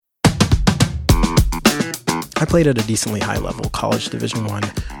I played at a decently high level, college Division I,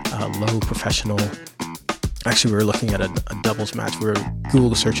 low professional. Actually, we were looking at a doubles match. We were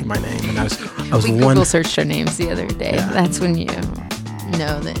Google searching my name, and I was we Google searched our names the other day. Yeah. That's when you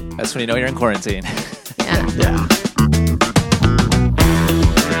know that. That's when you know you're in quarantine. Yeah.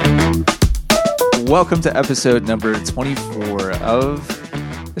 Welcome to episode number 24 of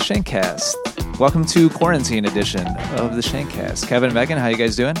the Shankcast. Welcome to quarantine edition of the Shankcast. Kevin and Megan, how you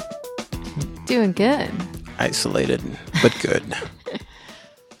guys doing? Doing good. Isolated, but good.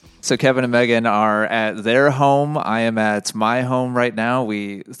 So Kevin and Megan are at their home. I am at my home right now.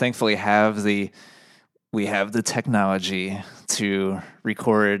 We thankfully have the technology to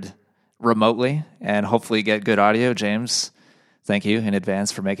record remotely and hopefully get good audio. James, thank you in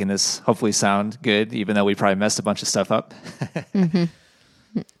advance for making this hopefully sound good, even though we probably messed a bunch of stuff up. Mm-hmm.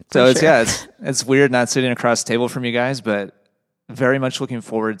 So it's weird not sitting across the table from you guys, but very much looking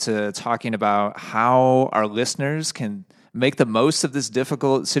forward to talking about how our listeners can make the most of this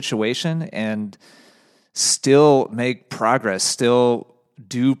difficult situation and still make progress, still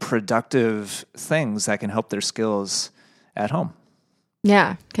do productive things that can help their skills at home.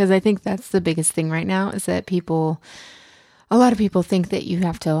 Yeah, because I think that's the biggest thing right now is that a lot of people think that you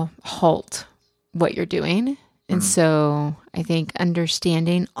have to halt what you're doing. And so I think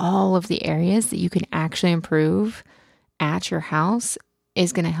understanding all of the areas that you can actually improve at your house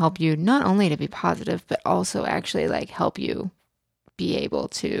is going to help you not only to be positive, but also actually help you be able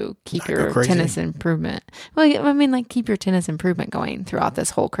to keep your tennis improvement. Well, I mean, keep your tennis improvement going throughout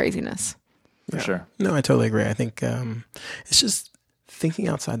this whole craziness. For sure. No, I totally agree. I think it's just thinking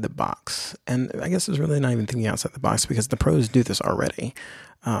outside the box. And I guess it's really not even thinking outside the box because the pros do this already.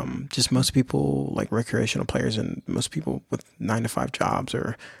 Just most people, like recreational players and most people with 9-to-5 jobs,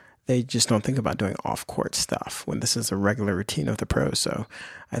 they just don't think about doing off-court stuff when this is a regular routine of the pros. So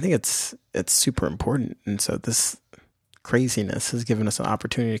I think it's super important. And so this craziness has given us an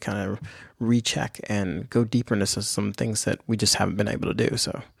opportunity to kind of recheck and go deeper into some things that we just haven't been able to do.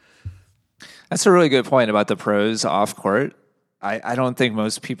 So that's a really good point about the pros off-court. I don't think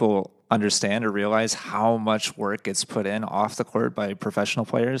most people understand or realize how much work gets put in off the court by professional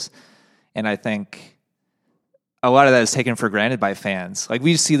players. And I think a lot of that is taken for granted by fans.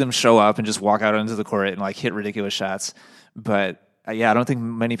 We see them show up and just walk out onto the court and hit ridiculous shots. But I don't think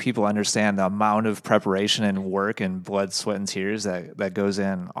many people understand the amount of preparation and work and blood, sweat, and tears that goes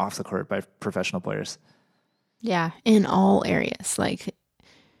in off the court by professional players. Yeah, in all areas.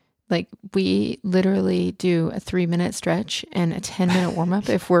 We literally do a 3-minute stretch and a 10-minute warm-up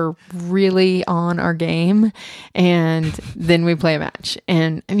if we're really on our game, and then we play a match.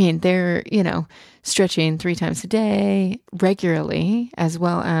 And I mean, they're, stretching 3 times a day regularly, as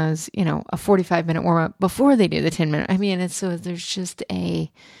well as, a 45-minute warm-up before they do the 10-minute. I mean, there's just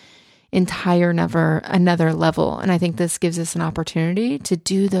another level. And I think this gives us an opportunity to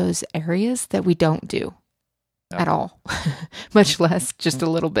do those areas that we don't do at all, much less just a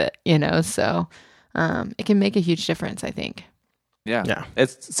little bit, so it can make a huge difference, I think. Yeah.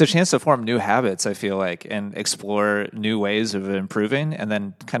 It's a chance to form new habits, I feel like, and explore new ways of improving and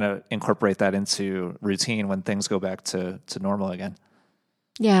then kind of incorporate that into routine when things go back to normal again.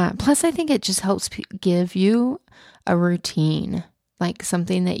 Yeah. Plus, I think it just helps give you a routine,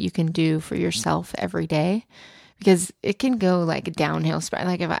 something that you can do for yourself every day. Because it can go downhill. If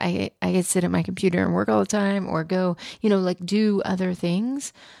I could sit at my computer and work all the time or go, do other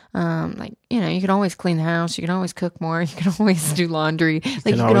things. You can always clean the house. You can always cook more. You can always do laundry. You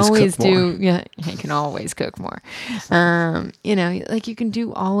can always cook more. You can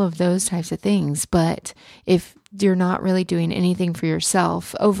do all of those types of things. But if you're not really doing anything for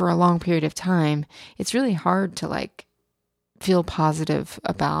yourself over a long period of time, it's really hard to feel positive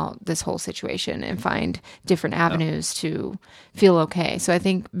about this whole situation and find different avenues to feel okay. So I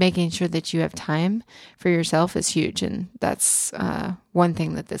think making sure that you have time for yourself is huge. And that's one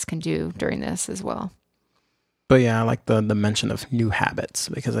thing that this can do during this as well. But yeah, I like the mention of new habits,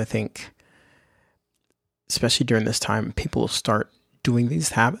 because I think, especially during this time, people will start doing these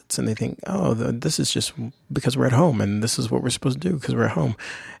habits and they think, this is just because we're at home and this is what we're supposed to do because we're at home,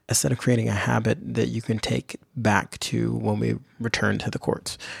 instead of creating a habit that you can take back to when we return to the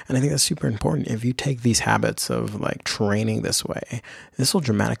courts. And I think that's super important. If you take these habits of training this way, this will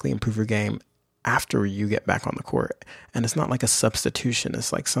dramatically improve your game after you get back on the court. And it's not like a substitution.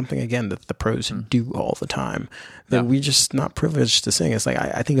 It's something, again, that the pros do all the time that we're just not privileged to sing. It's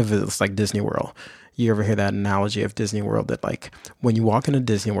I think of it as like Disney World. You ever hear that analogy of Disney World, that when you walk into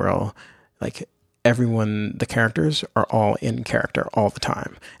Disney World, everyone, the characters are all in character all the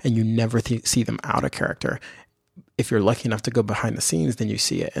time, and you never see them out of character. if you're lucky enough to go behind the scenes, then you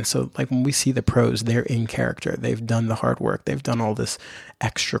see it. And so like when we see the pros, they're in character. They've done the hard work. They've done all this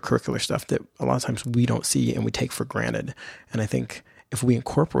extracurricular stuff that a lot of times we don't see and we take for granted. And I think if we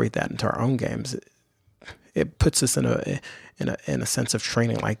incorporate that into our own games, it puts us in a sense of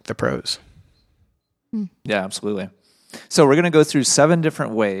training like the pros. Yeah, absolutely. So we're going to go through 7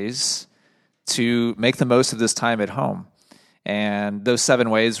 different ways to make the most of this time at home. And those 7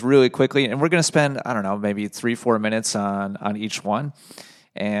 ways really quickly, and we're going to spend, I don't know, maybe 3-4 minutes on each one.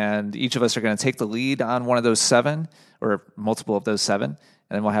 And each of us are going to take the lead on one of those 7 or multiple of those 7. And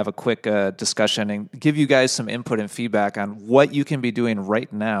then we'll have a quick discussion and give you guys some input and feedback on what you can be doing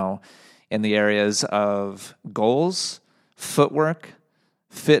right now in the areas of goals, footwork,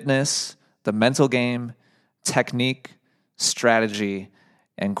 fitness, the mental game, technique, strategy,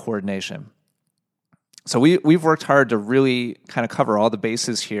 and coordination. So we've worked hard to really kind of cover all the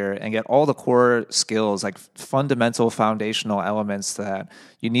bases here and get all the core skills, like fundamental foundational elements that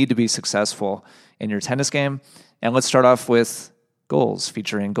you need to be successful in your tennis game. And let's start off with goals,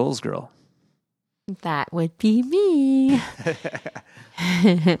 featuring Goals Girl. That would be me.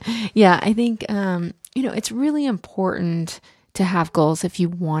 Yeah, I think, it's really important to have goals if you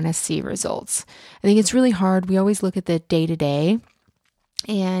want to see results. I think it's really hard. We always look at the day-to-day,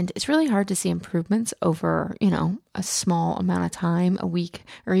 and it's really hard to see improvements over, a small amount of time, a week,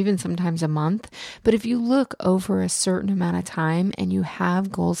 or even sometimes a month. But if you look over a certain amount of time and you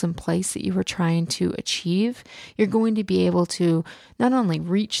have goals in place that you were trying to achieve, you're going to be able to not only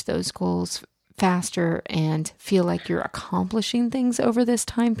reach those goals faster and feel like you're accomplishing things over this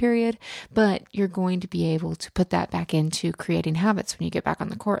time period, but you're going to be able to put that back into creating habits when you get back on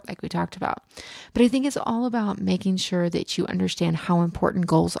the court, like we talked about. But I think it's all about making sure that you understand how important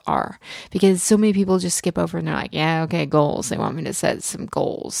goals are, because so many people just skip over and they're like, yeah, okay, goals. They want me to set some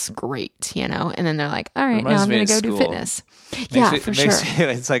goals. Great. And then they're like, all right, now I'm going to go do fitness. Yeah, for sure.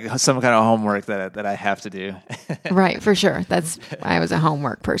 It's like some kind of homework that I have to do. Right, for sure. I was a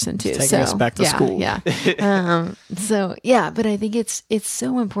homework person too. Taking us back to school. Yeah. But I think it's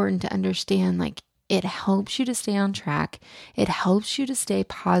so important to understand, like, it helps you to stay on track. It helps you to stay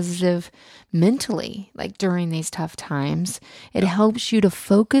positive mentally, like during these tough times. It helps you to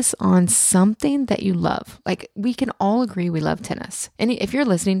focus on something that you love. Like, we can all agree we love tennis. And if you're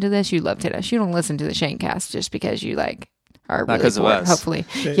listening to this, you love tennis. You don't listen to the Shanecast just because you are not really bored, hopefully.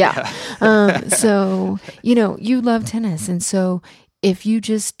 Yeah. So, you love tennis. And so if you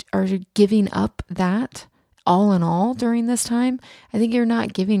just are giving up that all in all during this time, I think you're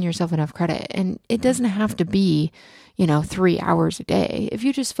not giving yourself enough credit. And it doesn't have to be, 3 hours a day. If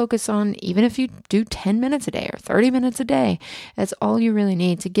you just focus on, even if you do 10 minutes a day or 30 minutes a day, that's all you really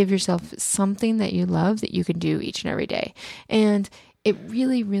need to give yourself something that you love that you can do each and every day. And it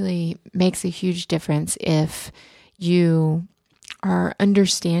really, really makes a huge difference if you are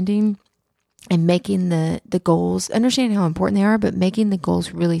understanding and making the goals, understanding how important they are, but making the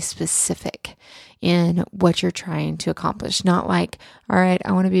goals really specific in what you're trying to accomplish. Not like, all right,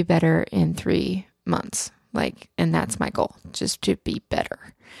 I want to be better in 3 months. And that's my goal, just to be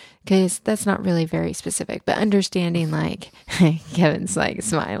better. Because that's not really very specific, but understanding, Kevin's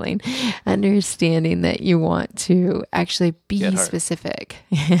smiling, understanding that you want to actually be specific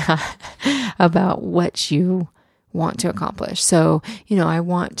about what you want to accomplish. So, I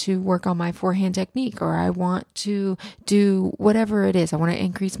want to work on my forehand technique, or I want to do whatever it is. I want to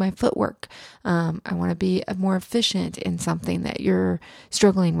increase my footwork. I want to be more efficient in something that you're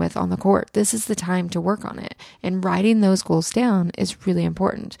struggling with on the court. This is the time to work on it. And writing those goals down is really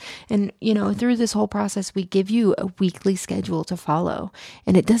important. And, through this whole process, we give you a weekly schedule to follow.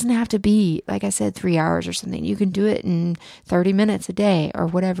 And it doesn't have to be, like I said, 3 hours or something. You can do it in 30 minutes a day or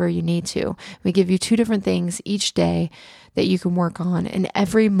whatever you need to. We give you 2 different things each day that you can work on. And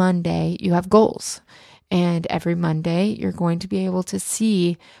every Monday you have goals. And every Monday you're going to be able to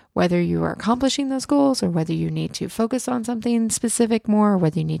see whether you are accomplishing those goals, or whether you need to focus on something specific more, or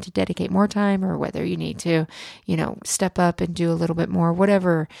whether you need to dedicate more time, or whether you need to, step up and do a little bit more,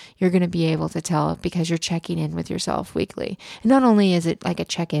 whatever you're going to be able to tell, because you're checking in with yourself weekly. And not only is it like a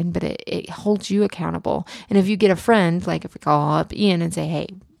check-in, but it holds you accountable. And if you get a friend, like if we call up Ian and say, hey,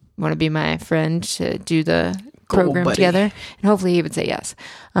 want to be my friend to do the program together, and hopefully he would say yes.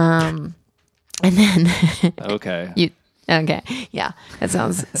 And then okay, yeah, that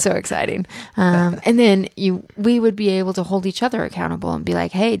sounds so exciting. And then we would be able to hold each other accountable and be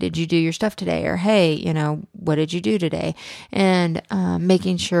like, hey, did you do your stuff today? Or hey, what did you do today? And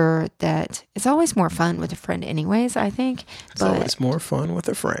making sure that it's always more fun with a friend anyways, I think. It's always more fun with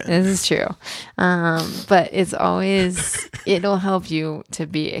a friend. This is true. But it'll help you to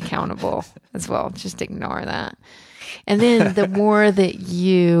be accountable as well. Just ignore that. And then the more that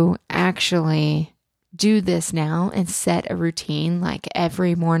you actually do this now and set a routine, like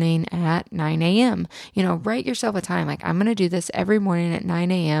every morning at 9 a.m., write yourself a time. Like, I'm going to do this every morning at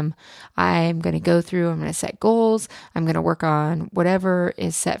 9 a.m. I'm going to go through, I'm going to set goals. I'm going to work on whatever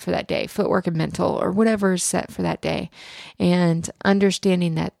is set for that day, footwork and mental, or whatever is set for that day. And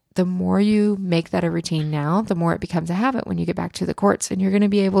understanding that the more you make that a routine now, the more it becomes a habit when you get back to the courts. And you're going to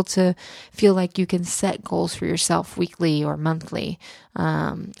be able to feel like you can set goals for yourself weekly or monthly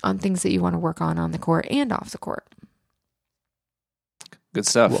on things that you want to work on the court and off the court. Good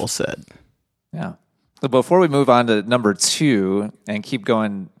stuff. Well said. Yeah. So before we move on to number 2 and keep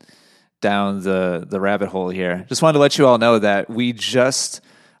going down the rabbit hole here, just wanted to let you all know that we just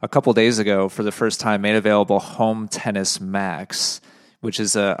a couple days ago, for the first time, made available Home Tennis Max, which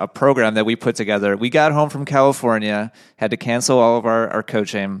is a program that we put together. We got home from California, had to cancel all of our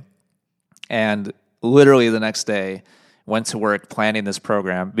coaching, and literally the next day went to work planning this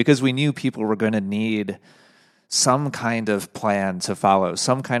program because we knew people were going to need some kind of plan to follow,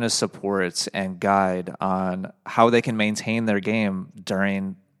 some kind of support and guide on how they can maintain their game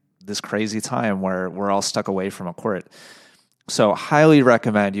during this crazy time where we're all stuck away from a court. So highly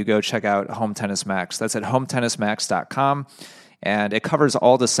recommend you go check out Home Tennis Max. That's at hometennismax.com. And it covers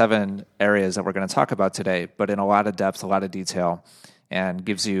all the 7 areas that we're going to talk about today, but in a lot of depth, a lot of detail, and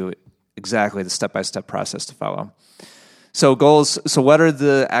gives you exactly the step-by-step process to follow. So goals. So what are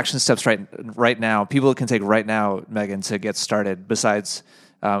the action steps right now? People can take right now, Megan, to get started. Besides,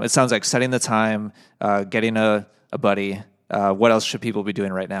 it sounds like setting the time, getting a buddy. What else should people be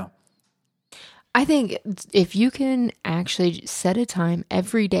doing right now? I think if you can actually set a time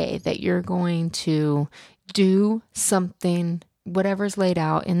every day that you're going to do something, whatever's laid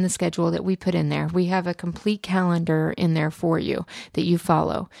out in the schedule that we put in there. We have a complete calendar in there for you that you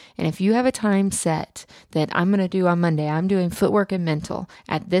follow. And if you have a time set that I'm going to do on Monday, I'm doing footwork and mental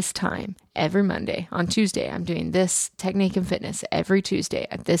at this time every Monday. On Tuesday, I'm doing this technique and fitness every Tuesday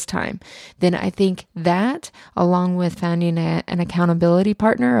at this time. Then I think that, along with finding an accountability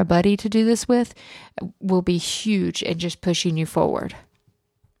partner, a buddy to do this with, will be huge in just pushing you forward.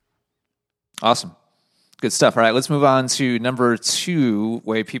 Awesome. Good stuff. All right, let's move on to number 2,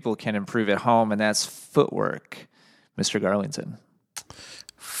 way people can improve at home, and that's footwork. Mr. Garlington.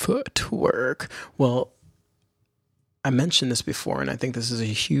 Footwork. Well, I mentioned this before, and I think this is a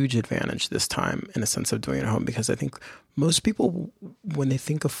huge advantage this time in a sense of doing it at home, because I think most people, when they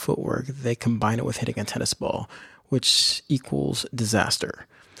think of footwork, they combine it with hitting a tennis ball, which equals disaster.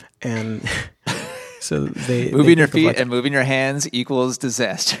 And so moving your feet and moving your hands equals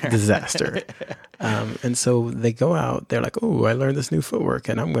disaster. Disaster. And so they go out, they're like, oh, I learned this new footwork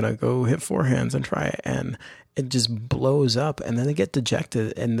and I'm going to go hit forehands and try it. And it just blows up, and then they get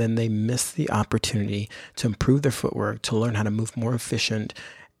dejected, and then they miss the opportunity to improve their footwork, to learn how to move more efficient.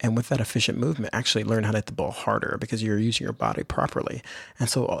 And with that efficient movement, actually learn how to hit the ball harder because you're using your body properly. And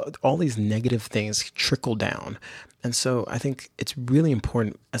so all these negative things trickle down. And so I think it's really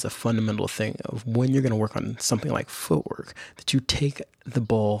important as a fundamental thing of when you're going to work on something like footwork, that you take the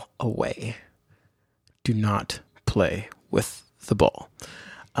ball away. Do not play with the ball.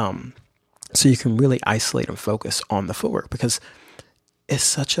 So you can really isolate and focus on the footwork, because it's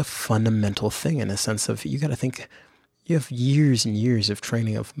such a fundamental thing in a sense of, you got to think, you have years and years of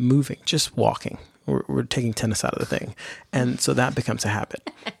training of moving, just walking. We're taking tennis out of the thing. And so that becomes a habit.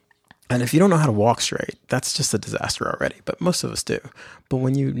 And if you don't know how to walk straight, that's just a disaster already. But most of us do. But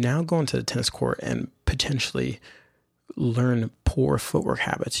when you now go into the tennis court and potentially learn poor footwork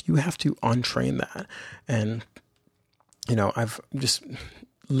habits, you have to untrain that. And, I've just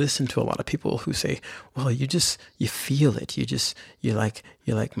listened to a lot of people who say, well, you feel it. You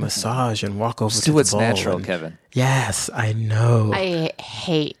like massage and walk over just to do what's the ball. Natural, Kevin. Yes, I know. I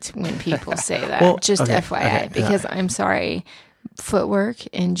hate when people say that. Well, just okay, FYI, because I'm sorry, footwork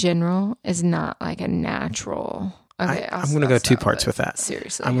in general is not like a natural. Okay, I'm going to go 2 parts with that.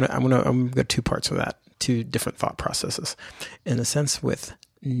 Seriously, I'm going to go 2 parts with that. 2 different thought processes. In a sense, with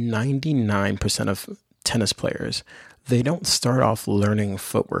 99% of tennis players, they don't start off learning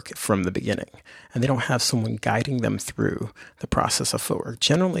footwork from the beginning, and they don't have someone guiding them through the process of footwork.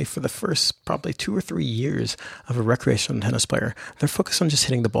 Generally, for the first probably 2 or 3 years of a recreational tennis player, they're focused on just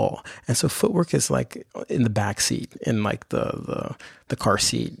hitting the ball. And so footwork is like in the back seat, in like the car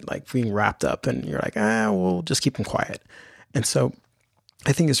seat, like being wrapped up, and you're like, we'll just keep them quiet. And so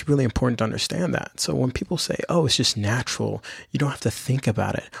I think it's really important to understand that. So when people say, oh, it's just natural, you don't have to think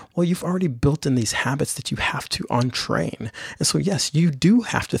about it. Well, you've already built in these habits that you have to untrain. And so, yes, you do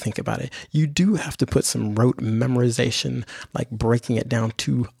have to think about it. You do have to put some rote memorization, like breaking it down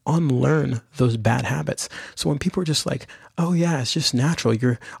to unlearn those bad habits. So when people are just like, oh, yeah, it's just natural,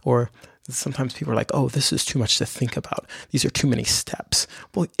 or sometimes people are like, oh, this is too much to think about. These are too many steps.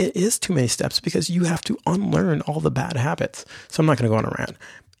 Well, it is too many steps because you have to unlearn all the bad habits. So I'm not going to go on a rant.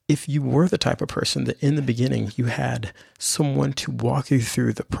 If you were the type of person that in the beginning you had someone to walk you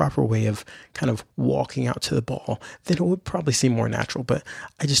through the proper way of kind of walking out to the ball, then it would probably seem more natural. But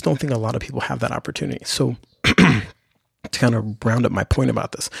I just don't think a lot of people have that opportunity. So to kind of round up my point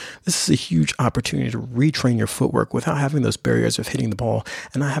about this is a huge opportunity to retrain your footwork without having those barriers of hitting the ball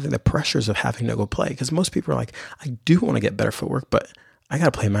and not having the pressures of having to go play. Because most people are like, I do want to get better footwork, but I got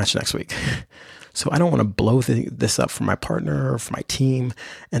to play a match next week. So I don't want to blow this up for my partner or for my team.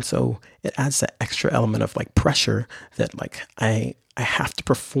 And so it adds that extra element of like pressure that like I have to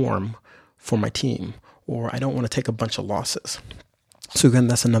perform for my team, or I don't want to take a bunch of losses. So again,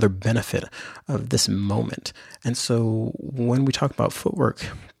 that's another benefit of this moment. And so when we talk about footwork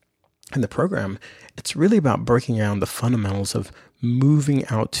in the program, it's really about breaking down the fundamentals of moving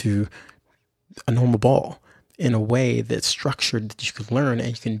out to a normal ball in a way that's structured that you can learn and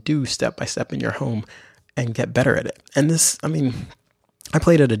you can do step by step in your home and get better at it. And this, I mean, I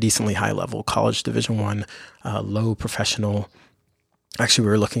played at a decently high level, college Division I, low professional. Actually,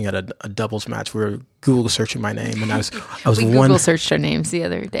 we were looking at a doubles match. We were Google searching my name, and I was we Google searched our names the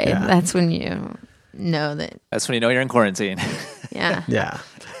other day. Yeah. That's when you know that. That's when you know you're in quarantine. Yeah. Yeah.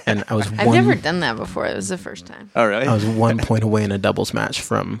 And I was I've never done that before. It was the first time. Oh, really? I was 1 point away in a doubles match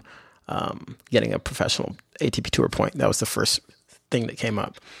from getting a professional ATP Tour point. That was the first thing that came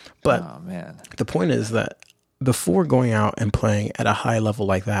up. But oh, man. The point is that before going out and playing at a high level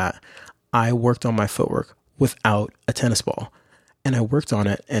like that, I worked on my footwork without a tennis ball. And I worked on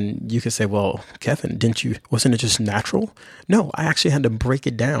it, and you could say, well, Kevin, wasn't it just natural? No, I actually had to break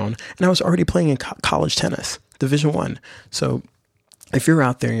it down, and I was already playing in college tennis, Division I. So if you're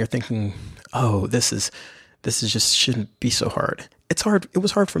out there and you're thinking, oh, this is just shouldn't be so hard. It's hard. It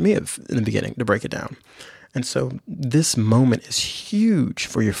was hard for me in the beginning to break it down. And so this moment is huge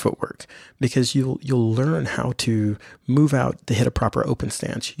for your footwork because you'll learn how to move out to hit a proper open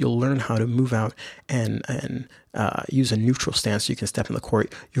stance. You'll learn how to move out and use a neutral stance so you can step in the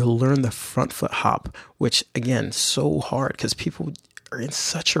court. You'll learn the front foot hop, which again, so hard because people are in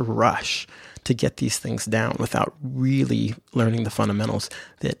such a rush to get these things down without really learning the fundamentals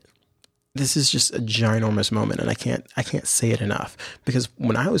that this is just a ginormous moment, and I can't say it enough because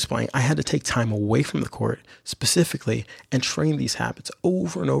when I was playing, I had to take time away from the court specifically and train these habits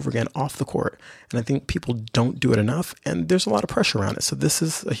over and over again off the court. And I think people don't do it enough, and there's a lot of pressure around it. So this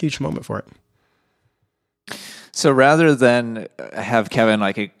is a huge moment for it. So rather than have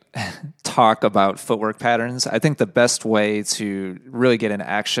Kevin talk about footwork patterns, I think the best way to really get an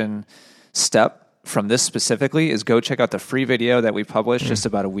action step from this specifically is go check out the free video that we published just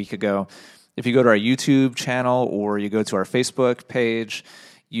about a week ago. If you go to our YouTube channel or you go to our Facebook page,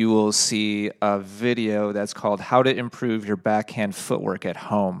 you will see a video that's called How to Improve Your Backhand Footwork at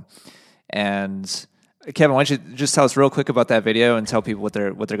Home. And Kevin, why don't you just tell us real quick about that video and tell people what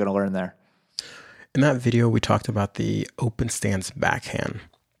they're going to learn there. In that video, we talked about the open stance backhand.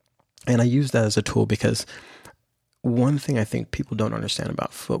 And I use that as a tool because one thing I think people don't understand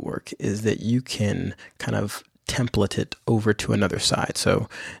about footwork is that you can kind of template it over to another side. So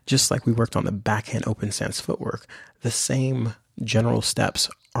just like we worked on the backhand open stance footwork, the same general steps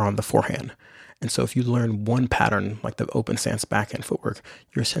are on the forehand. And so if you learn one pattern, like the open stance backhand footwork,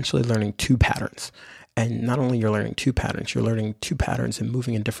 you're essentially learning two patterns. And not only you're learning two patterns, you're learning two patterns and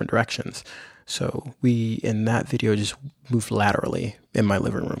moving in different directions. So we, in that video, just moved laterally in my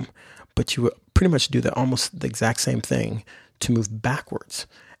living room. But you pretty much do almost the exact same thing to move backwards.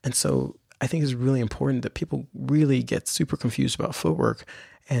 And so I think it's really important that people really get super confused about footwork.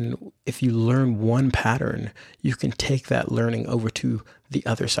 And if you learn one pattern, you can take that learning over to the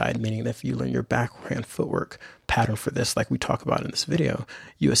other side, meaning that if you learn your backhand footwork pattern for this, like we talk about in this video,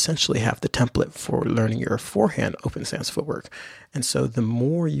 you essentially have the template for learning your forehand open stance footwork. And so the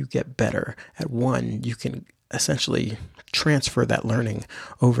more you get better at one, you can essentially transfer that learning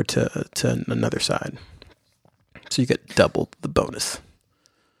over to another side. So you get double the bonus.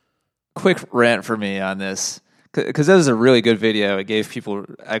 Quick rant for me on this, because that was a really good video. It gave people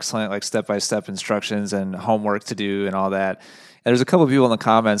excellent step-by-step instructions and homework to do and all that. And there's a couple of people in the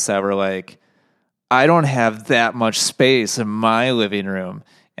comments that were like, I don't have that much space in my living room.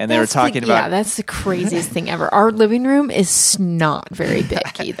 And they were talking about... Yeah, that's the craziest thing ever. Our living room is not very big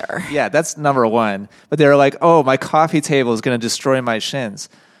either. Yeah, that's number one. But they were like, oh, my coffee table is going to destroy my shins.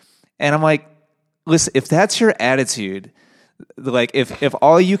 And I'm like, listen, if that's your attitude, like if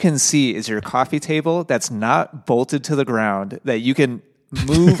all you can see is your coffee table that's not bolted to the ground, that you can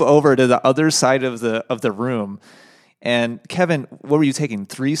move over to the other side of the room. And Kevin, what were you taking?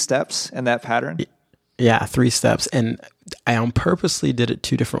 3 steps in that pattern? Yeah, 3 steps. And I purposely did it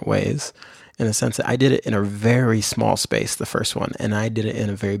 2 different ways, in the sense that I did it in a very small space, the first one, and I did it in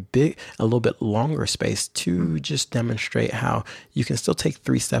a very big, a little bit longer space to just demonstrate how you can still take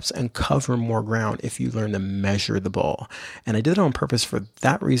 3 steps and cover more ground if you learn to measure the ball. And I did it on purpose for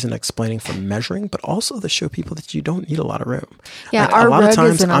that reason, explaining for measuring, but also to show people that you don't need a lot of room. Yeah, like, our rug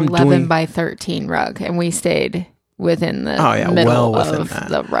is an 11 by 13 rug, and we stayed within the middle of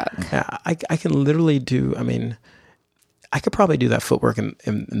the rug. Yeah, I can literally do, I could probably do that footwork in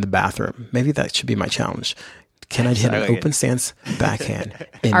the bathroom. Maybe that should be my challenge. Can I hit an open stance backhand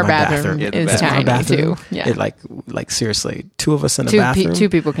in our my bathroom? Is tiny too. Yeah, it like seriously, 2 of us in a bathroom. 2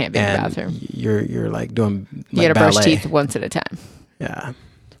 people can't be in the bathroom. You're like doing you got to brush teeth once at a time. Yeah.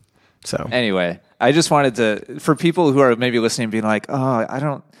 So anyway, I just wanted to, for people who are maybe listening, being like, oh,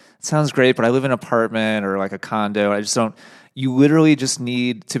 it sounds great, but I live in an apartment or like a condo. I just don't. You literally just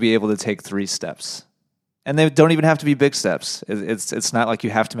need to be able to take 3 steps. And they don't even have to be big steps. It's not like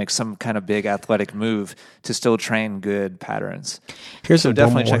you have to make some kind of big athletic move to still train good patterns. Here's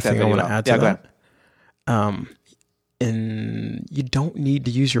definitely one more thing I want to add to that. And you don't need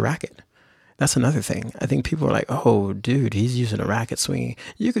to use your racket. That's another thing. I think people are like, oh, dude, he's using a racket swinging.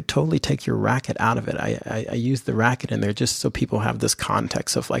 You could totally take your racket out of it. I use the racket in there just so people have this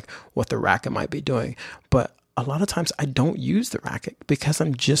context of like what the racket might be doing. But a lot of times I don't use the racket because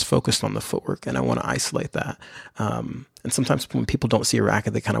I'm just focused on the footwork and I want to isolate that. And sometimes when people don't see a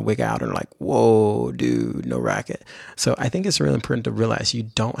racket, they kind of wig out and are like, whoa, dude, no racket. So I think it's really important to realize you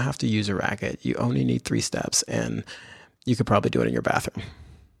don't have to use a racket. You only need 3 steps, and you could probably do it in your bathroom.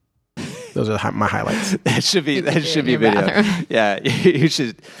 Those are my highlights. That should be video. Bathroom. Yeah, you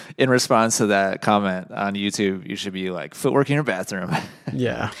should, in response to that comment on YouTube, you should be like, footwork in your bathroom.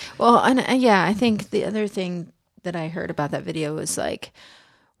 Yeah. Well, and I think the other thing that I heard about that video was like,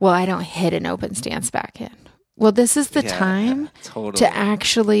 well, I don't hit an open stance backhand. Well, this is the time to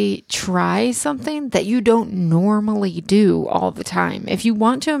actually try something that you don't normally do all the time. If you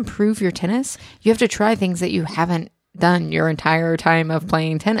want to improve your tennis, you have to try things that you haven't done your entire time of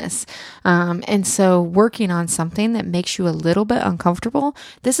playing tennis. And so working on something that makes you a little bit uncomfortable,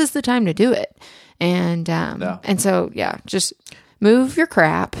 this is the time to do it. And so, just move your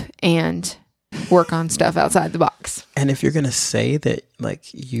crap and work on stuff outside the box. And if you're going to say that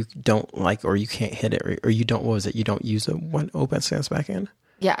like you don't like, or you can't hit it, or you don't, you don't use one open stance backhand?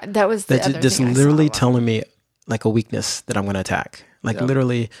 Yeah, that was the other just thing literally telling me like a weakness that I'm going to attack. Like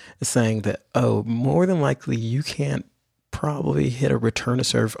literally saying that, oh, more than likely you can't probably hit a return to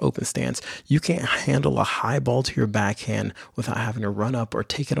serve open stance. You can't handle a high ball to your backhand without having to run up or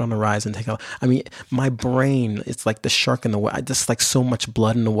take it on the rise and take it. I mean, my brain, it's like the shark in the water. I just like so much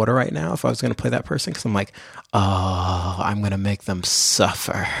blood in the water right now if I was going to play that person, because I'm like, oh, I'm going to make them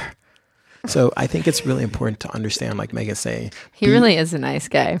suffer. So I think it's really important to understand, like Megan's saying. He really is a nice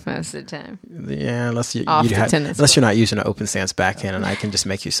guy most of the time. Yeah, unless you're not using an open stance backhand, and I can just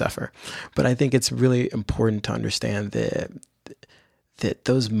make you suffer. But I think it's really important to understand that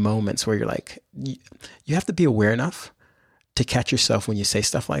those moments where you're like, you have to be aware enough to catch yourself when you say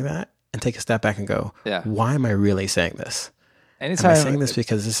stuff like that and take a step back and go, why am I really saying this? Am I saying this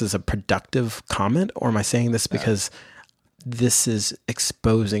because this is a productive comment, or am I saying this because this is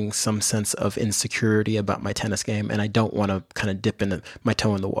exposing some sense of insecurity about my tennis game, and I don't want to kind of dip my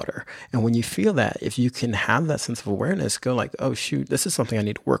toe in the water? And when you feel that, if you can have that sense of awareness, go like, oh shoot, this is something I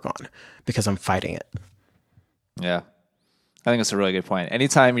need to work on because I'm fighting it. Yeah. I think that's a really good point.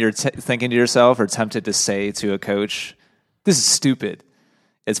 Anytime you're thinking to yourself or tempted to say to a coach, this is stupid,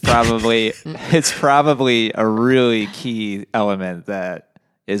 it's probably a really key element that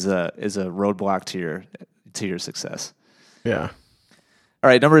is a roadblock to your success. Yeah. All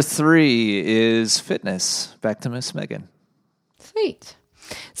right. Number 3 is fitness. Back to Miss Megan. Sweet.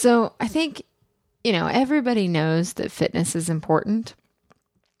 So I think, everybody knows that fitness is important,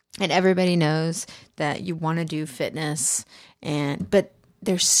 and everybody knows that you want to do fitness, but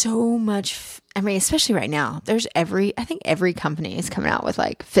there's so much, especially right now, I think every company is coming out with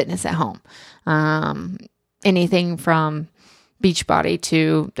like fitness at home. Anything from Beachbody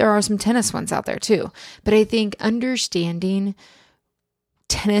to, there are some tennis ones out there too. But I think understanding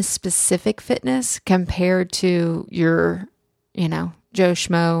tennis specific fitness compared to your Joe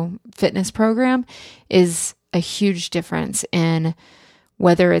Schmo fitness program is a huge difference in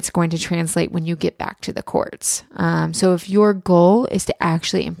whether it's going to translate when you get back to the courts. So if your goal is to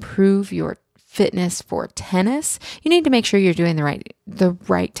actually improve your fitness for tennis, you need to make sure you're doing the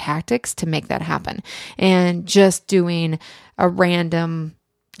right tactics to make that happen. And just doing a random,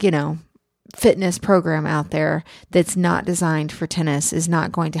 fitness program out there that's not designed for tennis is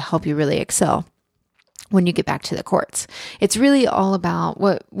not going to help you really excel when you get back to the courts. It's really all about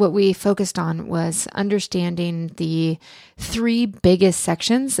what we focused on was understanding the 3 biggest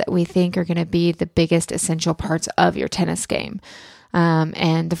sections that we think are going to be the biggest essential parts of your tennis game.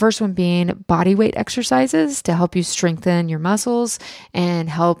 And the first one being body weight exercises to help you strengthen your muscles and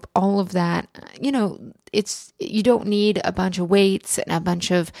help all of that. You don't need a bunch of weights and a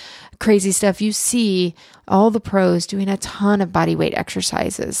bunch of crazy stuff. You see all the pros doing a ton of body weight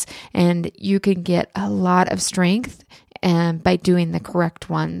exercises, and you can get a lot of strength by doing the correct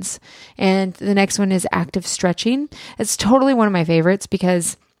ones. And the next one is active stretching. It's totally one of my favorites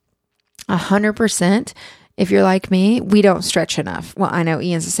because 100%, if you're like me, we don't stretch enough. Well, I know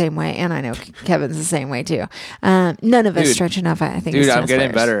Ian's the same way, and I know Kevin's the same way too. None of us stretch enough, I think. Dude, I'm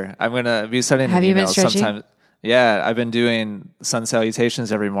getting better. I'm going to be sending an email sometime. Yeah, I've been doing sun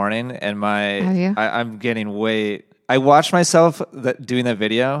salutations every morning, and I'm getting way. I watched myself doing that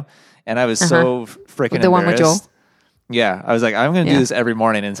video, and I was so freaking embarrassed. The one with Joel? Yeah, I was like, I'm going to do this every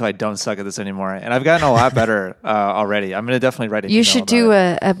morning until I don't suck at this anymore. And I've gotten a lot better already. I'm going to definitely write an email. You should do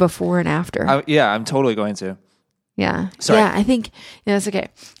a before and after. I'm totally going to. Yeah. Sorry. Yeah, I think that's okay.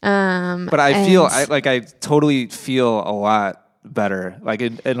 But I totally feel a lot better. Like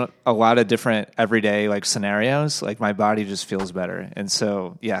in a lot of different everyday scenarios, my body just feels better. And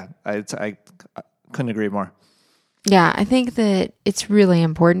so, yeah, I couldn't agree more. Yeah, I think that it's really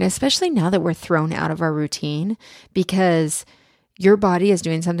important, especially now that we're thrown out of our routine, because your body is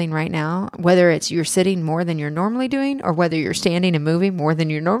doing something right now, whether it's you're sitting more than you're normally doing or whether you're standing and moving more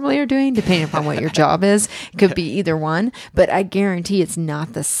than you normally are doing, depending upon what your job is. It could be either one, but I guarantee it's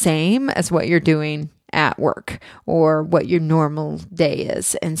not the same as what you're doing at work or what your normal day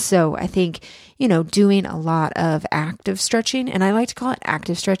is. And so I think, doing a lot of active stretching, and I like to call it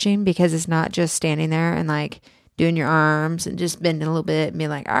active stretching because it's not just standing there and doing your arms and just bending a little bit and being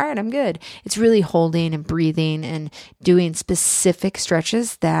like, all right, I'm good. It's really holding and breathing and doing specific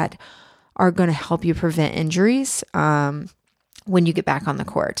stretches that are going to help you prevent injuries when you get back on the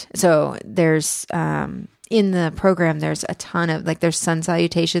court. So there's, in the program, there's a ton of, there's sun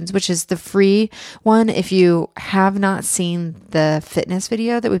salutations, which is the free one. If you have not seen the fitness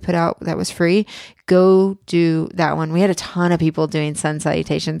video that we put out that was free, go do that one. We had a ton of people doing sun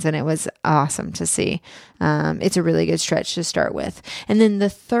salutations, and it was awesome to see. It's a really good stretch to start with. And then the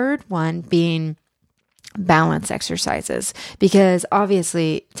third one being balance exercises, because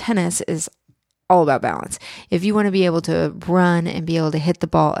obviously tennis is all about balance. If you want to be able to run and be able to hit the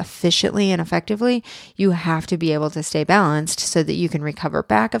ball efficiently and effectively, you have to be able to stay balanced so that you can recover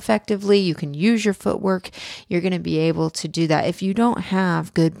back effectively. You can use your footwork. You're going to be able to do that. If you don't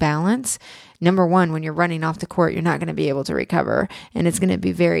have good balance, number one, when you're running off the court, you're not going to be able to recover, and it's going to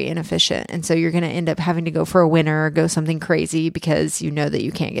be very inefficient. And so you're going to end up having to go for a winner or go something crazy because you know that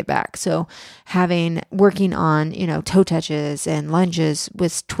you can't get back. So working on, toe touches and lunges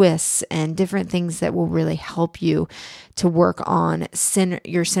with twists and different things that will really help you to work on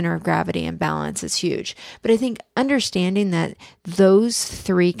your center of gravity and balance is huge. But I think understanding that those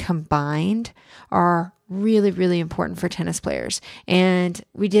 3 combined are really, really important for tennis players. And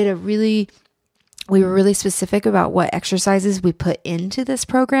we were really specific about what exercises we put into this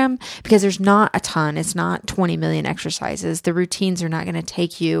program because there's not a ton. It's not 20 million exercises. The routines are not going to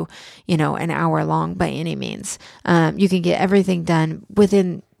take you, an hour long by any means. You can get everything done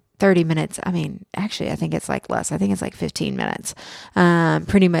within 30 minutes. I mean, actually, I think it's less. I think it's 15 minutes.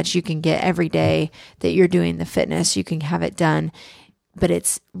 Pretty much you can get every day that you're doing the fitness, you can have it done. But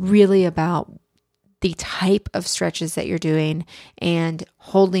it's really about the type of stretches that you're doing and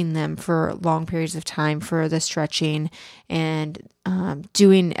holding them for long periods of time for the stretching and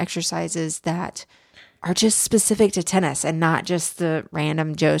doing exercises that are just specific to tennis and not just the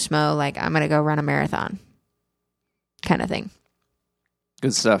random Joe Schmo, I'm going to go run a marathon kind of thing.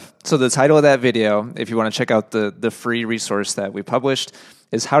 Good stuff. So the title of that video, if you want to check out the free resource that we published,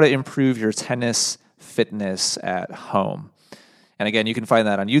 is How to Improve Your Tennis Fitness at Home. And again, you can find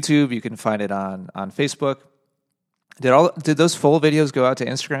that on YouTube. You can find it on Facebook. Did those full videos go out to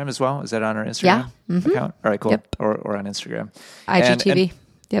Instagram as well? Is that on our Instagram account? All right, cool. Yep. Or on Instagram. IGTV.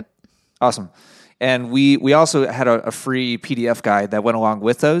 Yep. Awesome. And we also had a free PDF guide that went along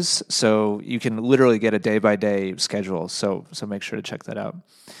with those, so you can literally get a day-by-day schedule. So make sure to check that out.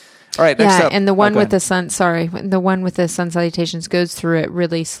 All right, next up. And the one with the sun salutations goes through it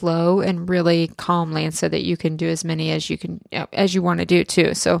really slow and really calmly, and so that you can do as many as you want to do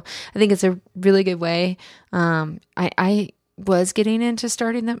too. So I think it's a really good way. I was getting into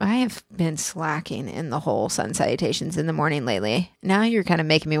starting them. I have been slacking in the whole sun salutations in the morning lately. Now you're kind of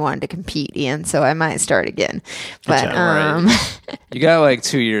making me want to compete, Ian, so I might start again. But you got like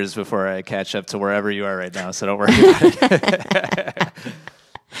 2 years before I catch up to wherever you are right now, so don't worry about it.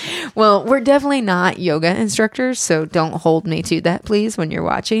 Well, we're definitely not yoga instructors, so don't hold me to that, please, when you're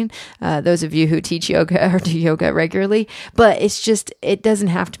watching. Those of you who teach yoga or do yoga regularly. But it's just, it doesn't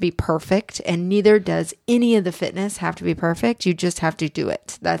have to be perfect, and neither does any of the fitness have to be perfect. You just have to do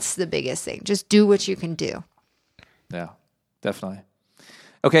it. That's the biggest thing. Just do what you can do. Yeah, definitely.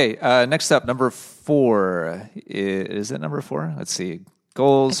 Okay, next up, number 4. Is it number 4? Let's see.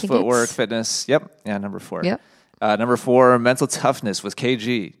 Goals, footwork, fitness. Yep. Yeah, number 4. Yep. Number 4, mental toughness with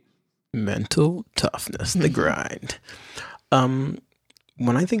KG. Mental toughness, the grind. When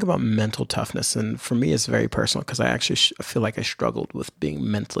I think about mental toughness, and for me it's very personal because I actually feel like I struggled with being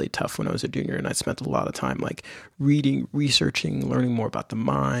mentally tough when I was a junior, and I spent a lot of time like reading, researching, learning more about the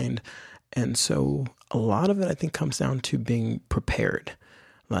mind. And so a lot of it I think comes down to being prepared,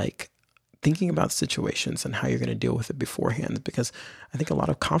 like thinking about situations and how you're going to deal with it beforehand, because I think a lot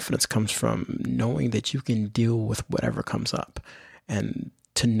of confidence comes from knowing that you can deal with whatever comes up. And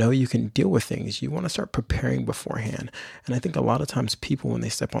to know you can deal with things, you want to start preparing beforehand. And I think a lot of times people, when they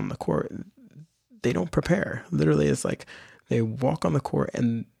step on the court, they don't prepare. Literally, it's like they walk on the court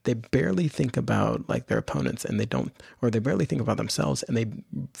and they barely think about like their opponents, and they barely think about themselves, and they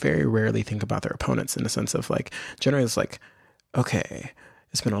very rarely think about their opponents, in the sense of like, generally it's like, okay,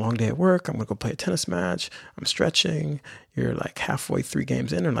 it's been a long day at work. I'm going to go play a tennis match. I'm stretching. You're like halfway 3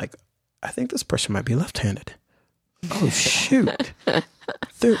 games in and like, I think this person might be left-handed. Oh, shoot.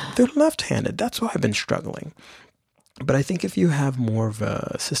 They're left-handed. That's why I've been struggling. But I think if you have more of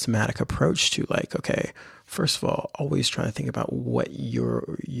a systematic approach to like, okay, first of all, always trying to think about what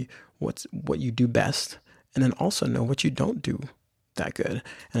you do best, and then also know what you don't do that good.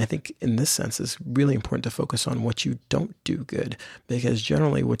 And I think in this sense, it's really important to focus on what you don't do good, because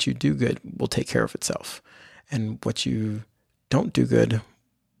generally what you do good will take care of itself, and what you don't do good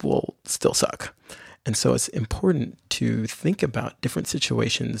will still suck. And so it's important to think about different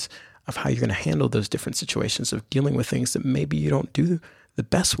situations of how you're going to handle those different situations of dealing with things that maybe you don't do the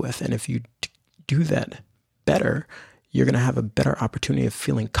best with. And if you do that better, you're going to have a better opportunity of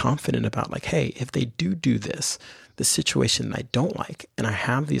feeling confident about like, hey, if they do this, the situation that I don't like, and I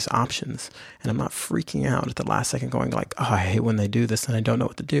have these options, and I'm not freaking out at the last second going like, oh, I hate when they do this and I don't know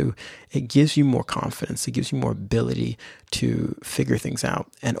what to do. It gives you more confidence. It gives you more ability to figure things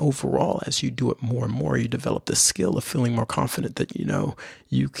out. And overall, as you do it more and more, you develop the skill of feeling more confident that, you know,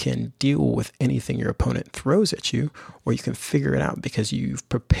 you can deal with anything your opponent throws at you, or you can figure it out because you've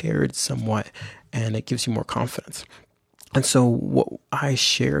prepared somewhat, and it gives you more confidence. And so what I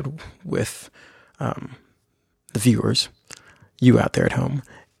shared with the viewers, you out there at home,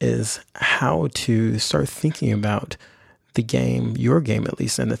 is how to start thinking about the game, your game at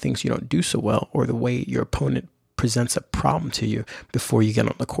least, and the things you don't do so well, or the way your opponent presents a problem to you before you get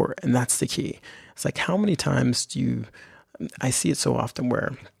on the court. And that's the key. It's like, how many times I see it so often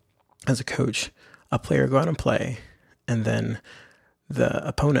where, as a coach, a player go out and play, and then the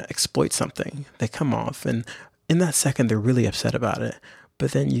opponent exploits something. They come off, and in that second, they're really upset about it.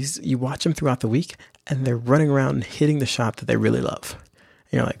 But then you watch them throughout the week, and they're running around hitting the shot that they really love.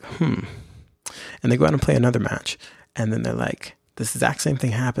 And you're like, And they go out and play another match, and then they're like, this exact same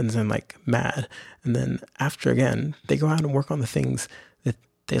thing happens, and like mad. And then after again, they go out and work on the things that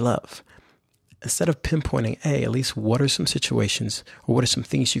they love. Instead of pinpointing, at least what are some situations or what are some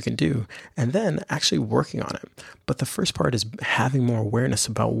things you can do, and then actually working on it. But the first part is having more awareness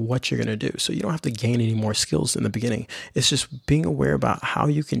about what you're going to do. So you don't have to gain any more skills in the beginning. It's just being aware about how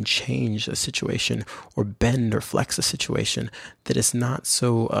you can change a situation or bend or flex a situation that is not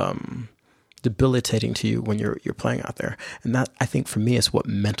so debilitating to you when you're playing out there. And that, I think, for me, is what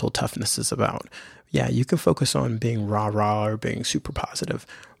mental toughness is about. Yeah, you can focus on being rah-rah or being super positive,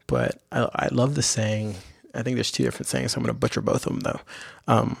 but I love the saying. I think there's 2 different sayings. I'm going to butcher both of them, though.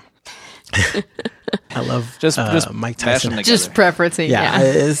 I love just Mike Tyson. Just preferencing. Yeah.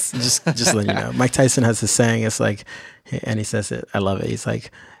 It's just letting you know. Mike Tyson has this saying. It's like, and he says it. I love it. He's like,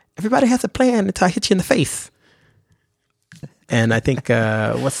 everybody has a plan until I hit you in the face. And I think,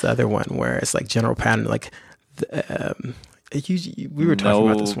 what's the other one where it's like general pattern? Like, we were talking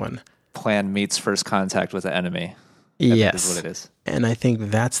about this one. plan meets first contact with the enemy. I think Yes. is what it is. And I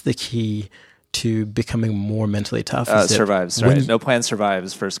think that's the key to becoming more mentally tough. is that Survives, when right? No plan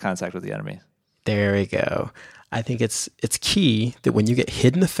survives first contact with the enemy. There we go. I think it's key that when you get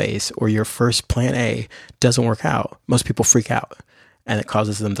hit in the face or your first plan A doesn't work out, most people freak out and it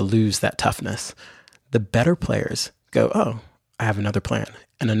causes them to lose that toughness. The better players go, oh, I have another plan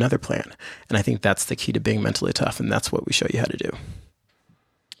and another plan. And I think that's the key to being mentally tough. And that's what we show you how to do.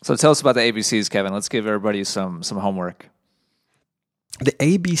 So tell us about the ABCs, Kevin. Let's give everybody some homework. The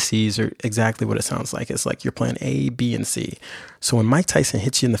ABCs are exactly what it sounds like. It's like you're playing A, B, and C. So when Mike Tyson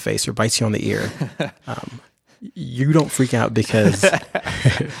hits you in the face or bites you on the ear, you don't freak out because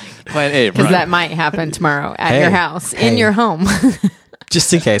plan A, because that might happen tomorrow at your house, in your home.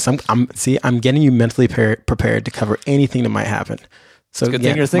 Just in case. I'm getting you mentally prepared to cover anything that might happen. So it's a good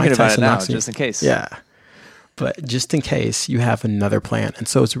thing you're thinking about it now, just in case. Yeah. But just in case, you have another plan. And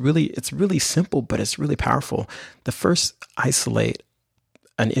so it's really simple, but it's really powerful. The first, isolate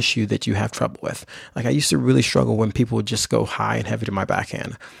an issue that you have trouble with. Like I used to really struggle when people would just go high and heavy to my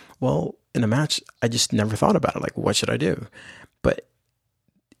backhand. Well, in a match, I just never thought about it. Like, what should I do? But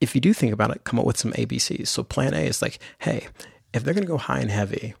if you do think about it, come up with some ABCs. So plan A is like, hey, if they're going to go high and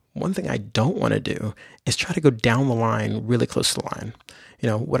heavy, one thing I don't want to do is try to go down the line really close to the line. You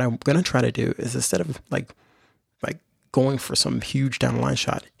know, what I'm going to try to do is instead of like going for some huge down the line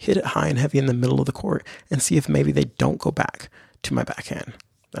shot, hit it high and heavy in the middle of the court and see if maybe they don't go back to my backhand.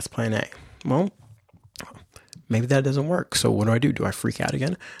 That's plan A. Well, maybe that doesn't work. So what do? Do I freak out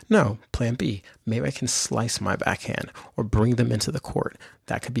again? No. Plan B. Maybe I can slice my backhand or bring them into the court.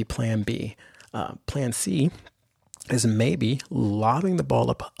 That could be plan B. Plan C is maybe lobbing the ball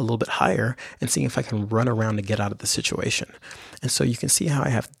up a little bit higher and seeing if I can run around to get out of the situation. And so you can see how I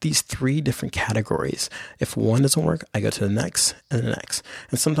have these 3 different categories. If one doesn't work, I go to the next and the next.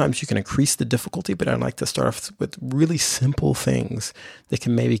 And sometimes you can increase the difficulty, but I like to start off with really simple things that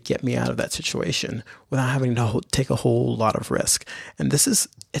can maybe get me out of that situation without having to take a whole lot of risk. And it's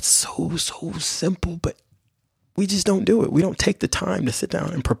so simple, but we just don't do it. We don't take the time to sit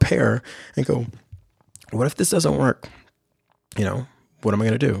down and prepare and go, what if this doesn't work? You know, what am I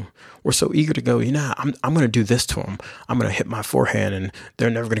going to do? We're so eager to go, I'm going to do this to them. I'm going to hit my forehand and they're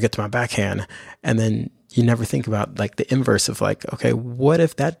never going to get to my backhand. And then you never think about like the inverse of like, okay, what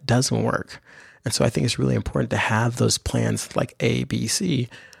if that doesn't work? And so I think it's really important to have those plans like A, B, C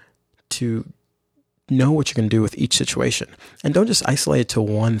to know what you're going to do with each situation. And don't just isolate it to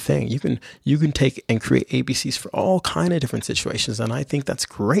one thing. You can take and create ABCs for all kind of different situations. And I think that's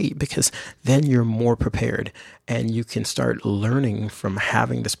great because then you're more prepared and you can start learning from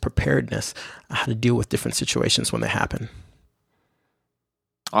having this preparedness how to deal with different situations when they happen.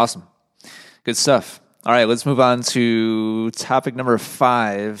 Awesome. Good stuff. All right, let's move on to topic number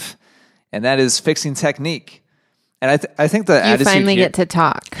 5, and that is fixing technique. And I think the you finally get to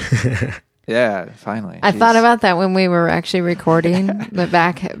talk. Yeah, finally. I thought about that when we were actually recording the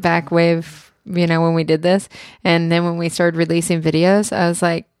back wave, when we did this. And then when we started releasing videos, I was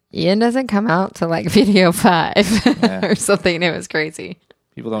like, Ian doesn't come out to like video 5 or something. It was crazy.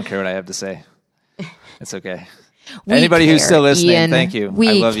 People don't care what I have to say. It's okay. Anybody who's still listening, Ian, thank you.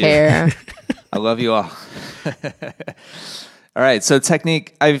 I love you. I love you all. All right. So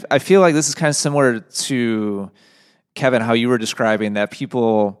technique, I feel like this is kind of similar to Kevin, how you were describing that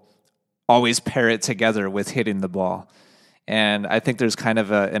people always pair it together with hitting the ball. And I think there's kind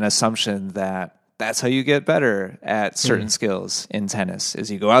of an assumption that that's how you get better at certain skills in tennis is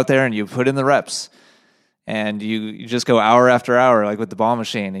you go out there and you put in the reps and you just go hour after hour, like with the ball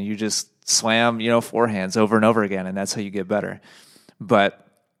machine, and you just slam, forehands over and over again. And that's how you get better. But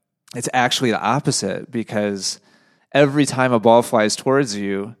it's actually the opposite because every time a ball flies towards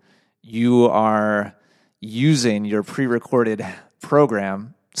you, you are using your pre-recorded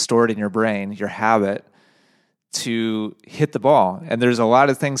program stored in your brain, your habit, to hit the ball. And there's a lot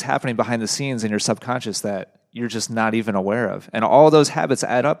of things happening behind the scenes in your subconscious that you're just not even aware of. And all those habits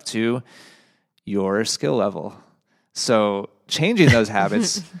add up to your skill level. So changing those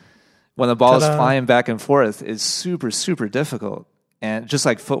habits when the ball is flying back and forth is super, super difficult. And just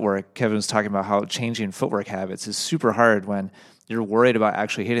like footwork, Kevin was talking about how changing footwork habits is super hard when you're worried about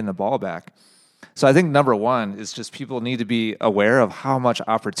actually hitting the ball back. So I think number 1 is just people need to be aware of how much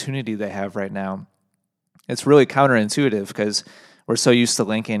opportunity they have right now. It's really counterintuitive because we're so used to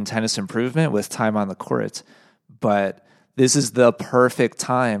linking tennis improvement with time on the court. But this is the perfect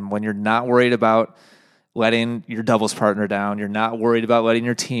time when you're not worried about letting your doubles partner down. You're not worried about letting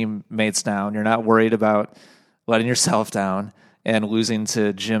your teammates down. You're not worried about letting yourself down and losing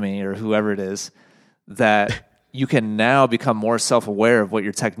to Jimmy or whoever it is. That you can now become more self-aware of what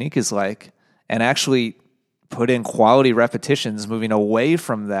your technique is like and actually put in quality repetitions, moving away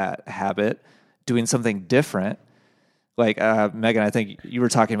from that habit, doing something different. Like Megan, I think you were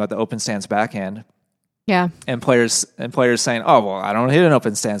talking about the open stance backhand. Yeah. And players saying, "Oh, well, I don't hit an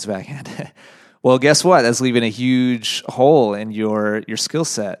open stance backhand." Well, guess what? That's leaving a huge hole in your skill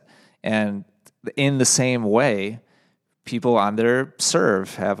set. And in the same way, people on their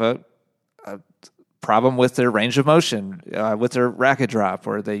serve have a problem with their range of motion, with their racket drop,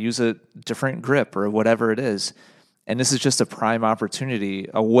 or they use a different grip or whatever it is. And this is just a prime opportunity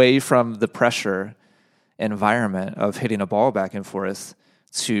away from the pressure environment of hitting a ball back and forth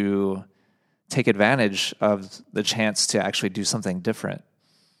to take advantage of the chance to actually do something different.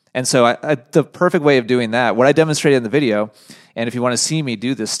 And so the perfect way of doing that, what I demonstrated in the video, and if you want to see me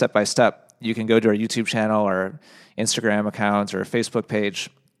do this step by step, you can go to our YouTube channel or Instagram account or Facebook page.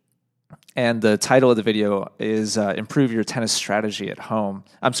 And the title of the video is Improve Your Tennis Strategy at Home.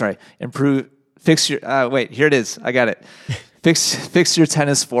 I'm sorry, fix your, wait, here it is. I got it. Fix your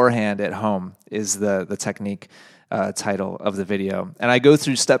tennis forehand at home is the technique title of the video. And I go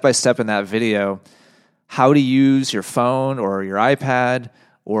through step by step in that video how to use your phone or your iPad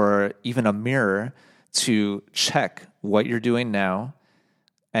or even a mirror to check what you're doing now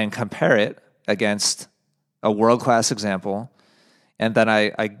and compare it against a world-class example. And then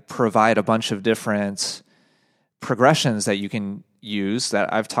I provide a bunch of different progressions that you can use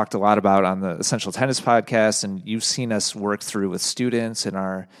that I've talked a lot about on the Essential Tennis podcast, and you've seen us work through with students in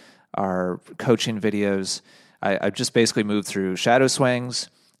our coaching videos. I just basically moved through shadow swings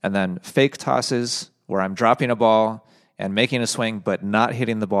and then fake tosses where I'm dropping a ball and making a swing but not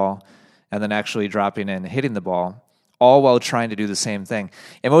hitting the ball, and then actually dropping and hitting the ball, all while trying to do the same thing.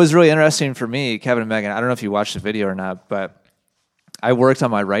 And what was really interesting for me, Kevin and Megan, I don't know if you watched the video or not, but I worked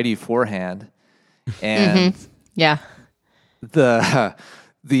on my righty forehand, and yeah,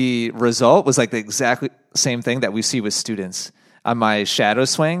 the result was like the exact same thing that we see with students. On my shadow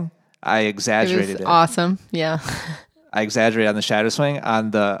swing, I exaggerated it. Awesome, yeah. I exaggerated on the shadow swing. On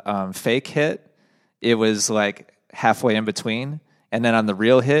the fake hit, it was like halfway in between, and then on the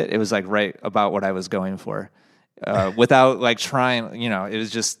real hit, it was like right about what I was going for, without like trying. It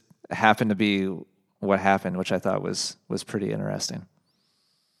was just happened to be what happened, which I thought was pretty interesting.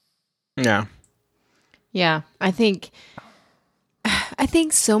 Yeah. I think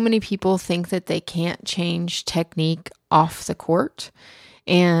so many people think that they can't change technique off the court.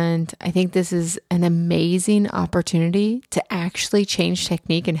 And I think this is an amazing opportunity to actually change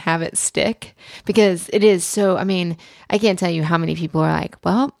technique and have it stick, because it is so, I can't tell you how many people are like,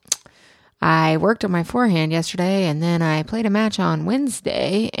 well, I worked on my forehand yesterday and then I played a match on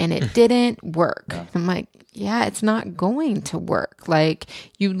Wednesday and it didn't work. Yeah. I'm like, yeah, it's not going to work. Like,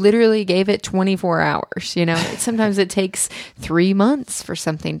 you literally gave it 24 hours, Sometimes it takes 3 months for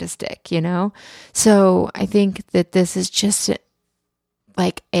something to stick, So I think that this is just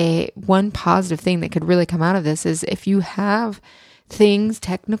like one positive thing that could really come out of this is if you have things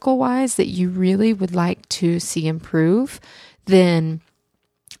technical wise that you really would like to see improve, then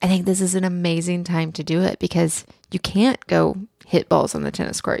I think this is an amazing time to do it, because you can't go hit balls on the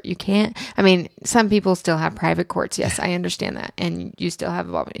tennis court. You can't. Some people still have private courts. Yes, I understand that. And you still have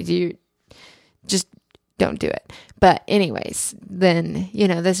a ball. You just don't do it. But anyways, then,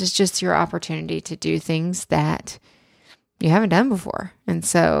 this is just your opportunity to do things that you haven't done before. And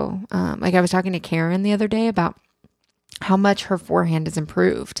so, like I was talking to Karen the other day about how much her forehand has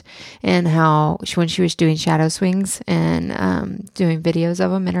improved, and how when she was doing shadow swings and doing videos of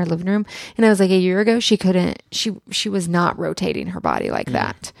them in her living room. And I was like, a year ago, she was not rotating her body like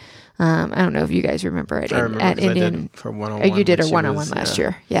that. I don't know if you guys remember it. I remember at Indian, I did for one-on-one. You did a one-on-one last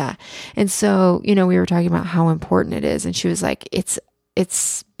year. Yeah. And so, we were talking about how important it is. And she was like,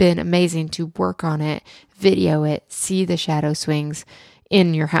 it's been amazing to work on it, video it, see the shadow swings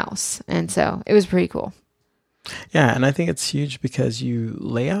in your house. And so it was pretty cool. Yeah, and I think it's huge because you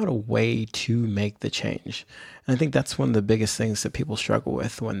lay out a way to make the change. And I think that's one of the biggest things that people struggle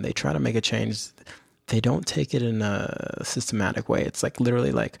with when they try to make a change. They don't take it in a systematic way. It's like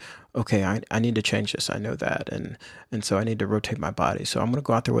literally like, okay, I need to change this. I know that. And so I need to rotate my body. So I'm going to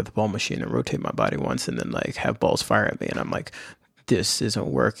go out there with a ball machine and rotate my body once and then like have balls fire at me. And I'm like, this isn't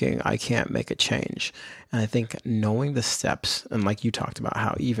working. I can't make a change. And I think knowing the steps, and like you talked about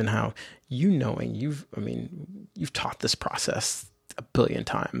how you've taught this process a billion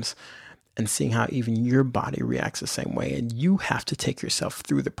times, and seeing how even your body reacts the same way, and you have to take yourself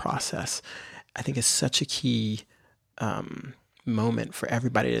through the process, I think is such a key moment for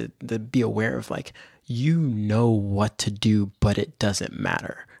everybody to be aware of. Like, what to do, but it doesn't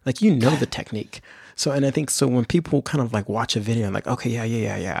matter. Like, you know the technique. So, and I think so when people kind of like watch a video and like, okay,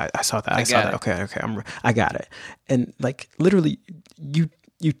 yeah, I saw that. I saw that. Okay, I got it. And like literally you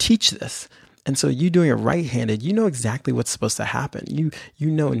teach this. And so you doing it right-handed, you know exactly what's supposed to happen. You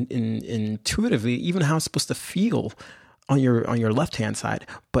know intuitively even how it's supposed to feel on your left-hand side.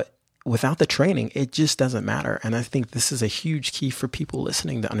 But without the training, it just doesn't matter. And I think this is a huge key for people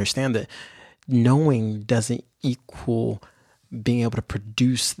listening to understand that knowing doesn't equal being able to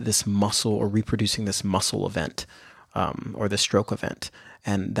produce this muscle or reproducing this muscle event or the stroke event.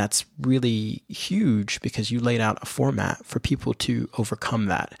 And that's really huge because you laid out a format for people to overcome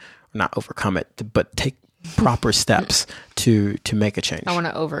that. Not overcome it, but take proper steps to make a change. I want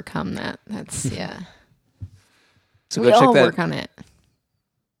to overcome that. That's, yeah. So we go check all that. work on it.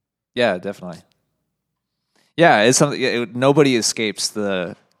 Yeah, definitely. Yeah, it's something. Nobody escapes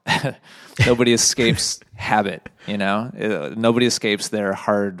nobody escapes habit. You know, nobody escapes their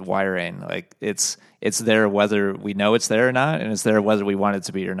hard wiring. Like it's there whether we know it's there or not, and it's there whether we want it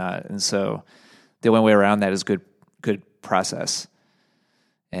to be or not. And so, the only way around that is good process.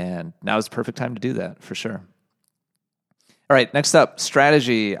 And now is the perfect time to do that, for sure. All right, next up,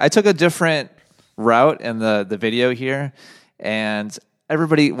 strategy. I took a different route in the video here. And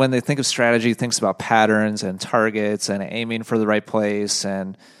everybody, when they think of strategy, thinks about patterns and targets and aiming for the right place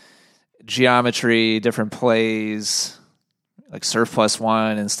and geometry, different plays, like surf plus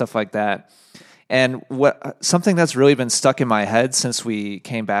one and stuff like that. And something that's really been stuck in my head since we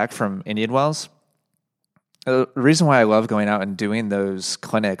came back from Indian Wells, the reason why I love going out and doing those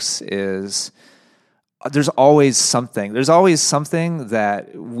clinics is there's always something. There's always something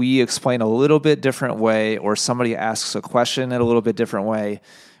that we explain a little bit different way, or somebody asks a question in a little bit different way.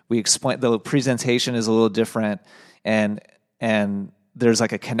 We explain, the presentation is a little different, and there's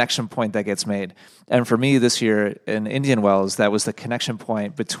like a connection point that gets made. And for me this year in Indian Wells, that was the connection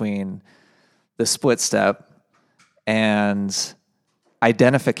point between the split step and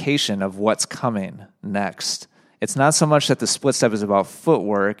identification of what's coming next. It's not so much that the split step is about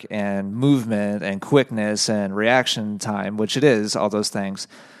footwork and movement and quickness and reaction time, which it is, all those things,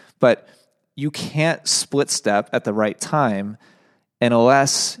 but you can't split step at the right time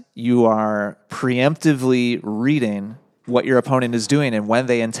unless you are preemptively reading what your opponent is doing and when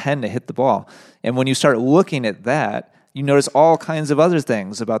they intend to hit the ball. And when you start looking at that, you notice all kinds of other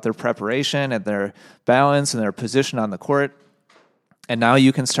things about their preparation and their balance and their position on the court. And now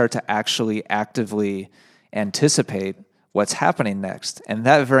you can start to actually actively anticipate what's happening next. And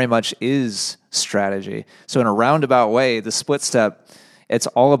that very much is strategy. So in a roundabout way, the split step, it's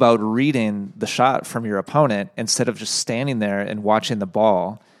all about reading the shot from your opponent instead of just standing there and watching the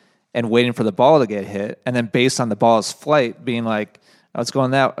ball and waiting for the ball to get hit. And then based on the ball's flight, being like, oh, it's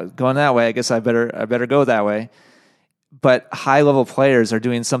going that way. I guess I better go that way. But high-level players are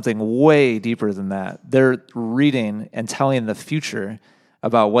doing something way deeper than that. They're reading and telling the future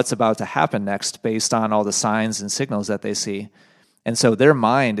about what's about to happen next based on all the signs and signals that they see. And so their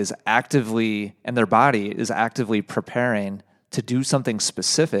mind is actively, and their body is actively preparing to do something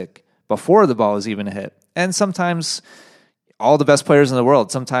specific before the ball is even hit. And sometimes all the best players in the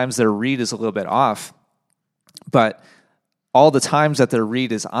world, sometimes their read is a little bit off. But all the times that their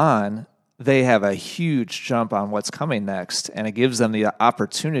read is on, they have a huge jump on what's coming next, and it gives them the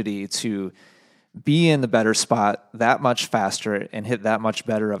opportunity to be in the better spot that much faster and hit that much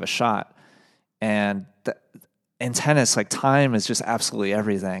better of a shot. And in tennis, like, time is just absolutely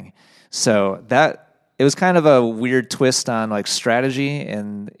everything. So that it was kind of a weird twist on like strategy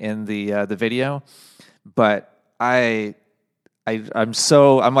in the video, but I'm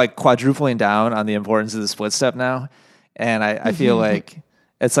like quadrupling down on the importance of the split step now, and I feel like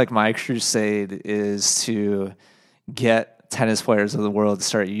it's like my crusade is to get tennis players of the world to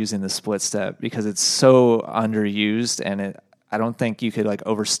start using the split step because it's so underused, and I don't think you could like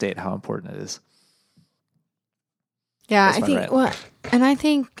overstate how important it is. Yeah, I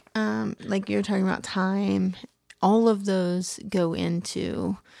think like you're talking about time, all of those go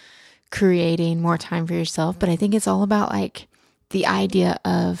into creating more time for yourself. But I think it's all about like the idea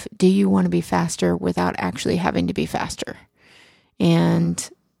of, do you want to be faster without actually having to be faster? And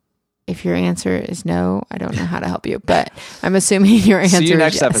if your answer is no, I don't know how to help you, but I'm assuming your answer is yes. See you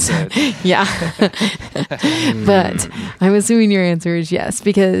next episode. Yeah. But I'm assuming your answer is yes,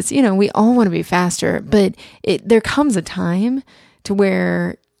 because, you know, we all want to be faster, but there comes a time to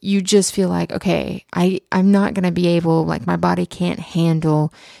where you just feel like, okay, I'm not going to be able, like my body can't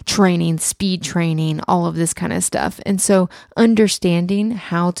handle training, speed training, all of this kind of stuff. And so understanding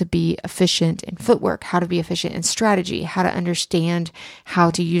how to be efficient in footwork, how to be efficient in strategy, how to understand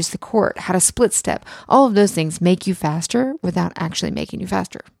how to use the court, how to split step, all of those things make you faster without actually making you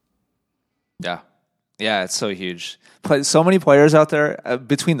faster. Yeah. Yeah, it's so huge. So many players out there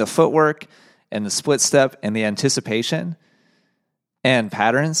between the footwork and the split step and the anticipation and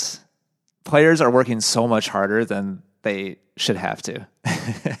patterns, players are working so much harder than they should have to.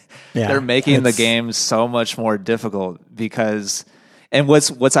 Yeah, they're making the game so much more difficult because, and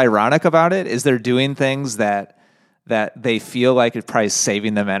what's ironic about it is they're doing things that they feel like it's probably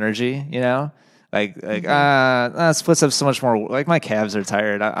saving them energy, you know? Split step's so much more, like my calves are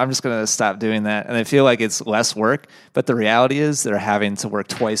tired. I'm just going to stop doing that. And they feel like it's less work. But the reality is they're having to work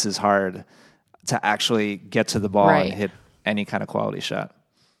twice as hard to actually get to the ball and hit any kind of quality shot.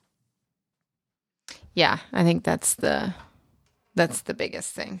 Yeah, I think that's the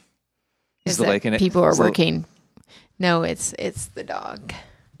biggest thing. Is that people are working. No, it's the dog.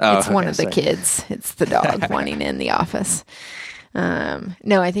 It's one of the kids. It's the dog wanting in the office.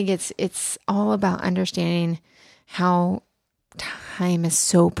 No, I think it's all about understanding how time is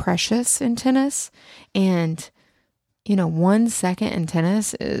so precious in tennis, and 1 second in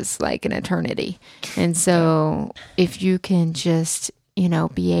tennis is like an eternity. And so if you can just,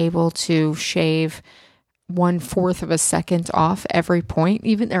 be able to shave 1/4 of a second off every point,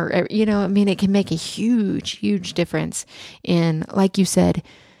 even, or, it can make a huge, huge difference in, like you said,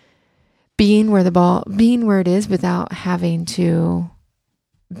 being where it is without having to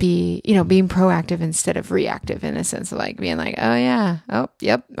be, being proactive instead of reactive, in a sense of like being like, oh yeah, oh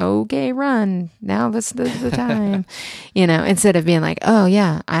yep, okay, run now, this is the time, instead of being like, oh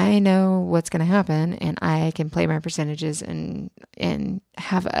yeah, I know what's going to happen and I can play my percentages and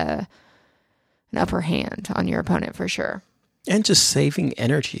have an upper hand on your opponent for sure. And just saving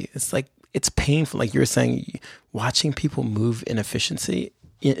energy. It's like, it's painful. Like you were saying, watching people move inefficiently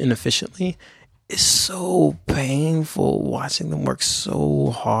is so painful, watching them work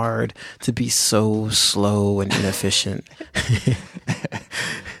so hard to be so slow and inefficient.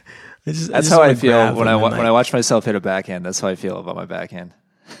 That's how I feel when I watch myself hit a backhand. That's how I feel about my backhand.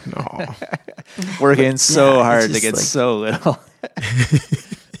 No. Working so hard to get so little.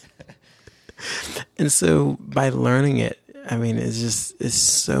 And so by learning it, it's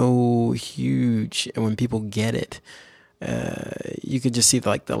so huge. And when people get it, you could just see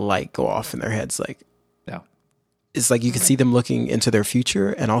the light go off in their heads. It's like you can see them looking into their future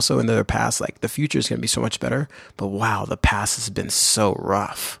and also into their past. Like the future is going to be so much better, but wow, the past has been so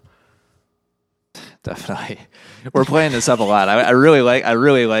rough. Definitely, we're playing this up a lot. I really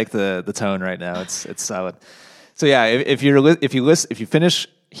like the tone right now. It's solid. So yeah, if you finish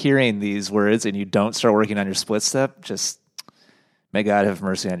hearing these words and you don't start working on your split step, just may God have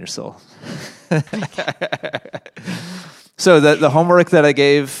mercy on your soul. So the homework that I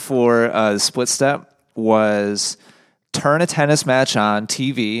gave for split step was turn a tennis match on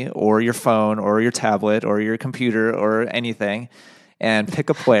TV or your phone or your tablet or your computer or anything and pick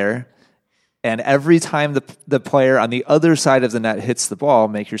a player. And every time the player on the other side of the net hits the ball,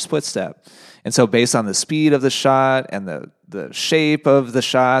 make your split step. And so based on the speed of the shot and the shape of the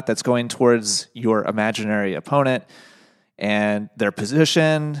shot that's going towards your imaginary opponent and their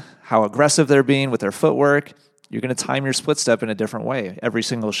position, how aggressive they're being with their footwork, you're going to time your split step in a different way every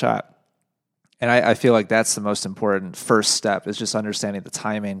single shot. And I feel like that's the most important first step, is just understanding the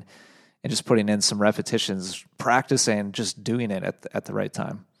timing and just putting in some repetitions, practicing, just doing it at the right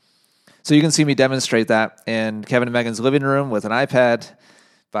time. So you can see me demonstrate that in Kevin and Megan's living room with an iPad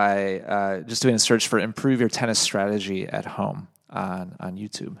by just doing a search for Improve Your Tennis Strategy at Home on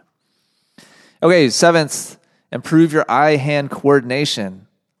YouTube. Okay, 7th, improve your eye-hand coordination.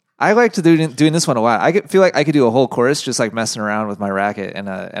 I like to doing this one a lot. I feel like I could do a whole course just like messing around with my racket and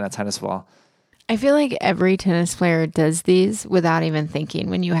a tennis ball. I feel like every tennis player does these without even thinking.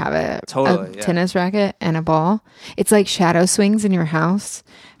 When you have a tennis racket and a ball, it's like shadow swings in your house.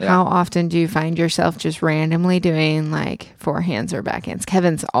 Yeah. How often do you find yourself just randomly doing like forehands or backhands?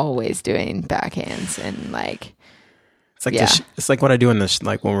 Kevin's always doing backhands and like. It's like it's like what I do in this,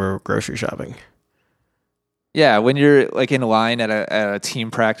 like when we're grocery shopping. Yeah, when you're like in line at a team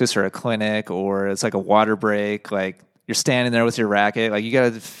practice or a clinic, or it's like a water break, like. You're standing there with your racket, like you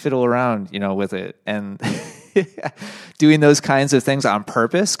got to fiddle around, with it. And doing those kinds of things on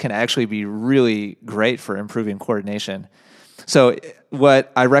purpose can actually be really great for improving coordination. So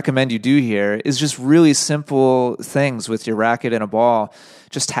what I recommend you do here is just really simple things with your racket and a ball,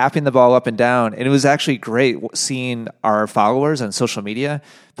 just tapping the ball up and down. And it was actually great seeing our followers on social media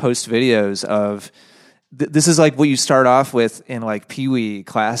post videos of this is like what you start off with in like Pee-wee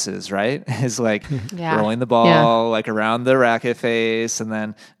classes, right? Is like rolling the ball like around the racket face and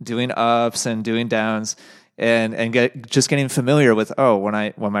then doing ups and doing downs and just getting familiar with,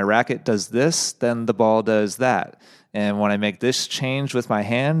 when my racket does this, then the ball does that. And when I make this change with my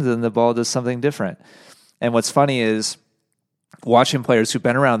hand, then the ball does something different. And what's funny is watching players who've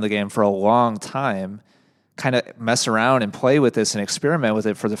been around the game for a long time kind of mess around and play with this and experiment with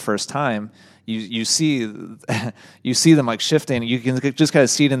it for the first time. You see them like shifting. You can just kind of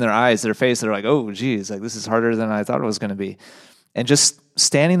see it in their eyes, their face. They're like, oh, geez, like this is harder than I thought it was going to be. And just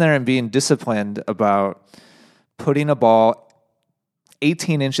standing there and being disciplined about putting a ball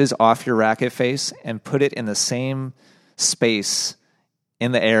 18 inches off your racket face and put it in the same space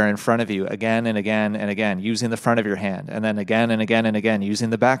in the air in front of you again and again and again, using the front of your hand, and then again and again and again,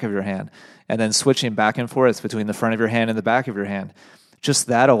 using the back of your hand, and then switching back and forth between the front of your hand and the back of your hand. Just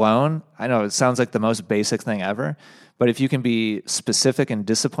that alone, I know it sounds like the most basic thing ever, but if you can be specific and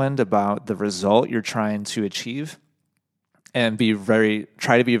disciplined about the result you're trying to achieve and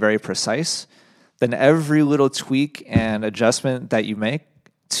try to be very precise, then every little tweak and adjustment that you make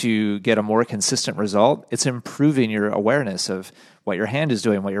to get a more consistent result, it's improving your awareness of what your hand is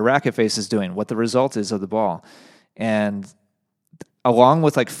doing, what your racket face is doing, what the result is of the ball. And along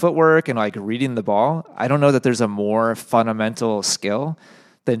with like footwork and like reading the ball, I don't know that there's a more fundamental skill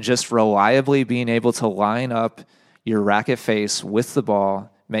than just reliably being able to line up your racket face with the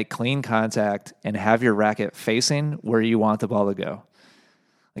ball, make clean contact, and have your racket facing where you want the ball to go.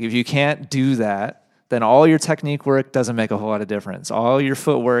 Like if you can't do that, then all your technique work doesn't make a whole lot of difference. All your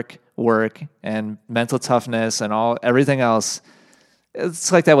footwork work and mental toughness and everything else,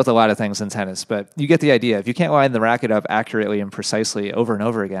 it's like that with a lot of things in tennis, but you get the idea. If you can't line the racket up accurately and precisely over and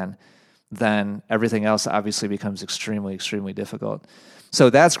over again, then everything else obviously becomes extremely, extremely difficult. So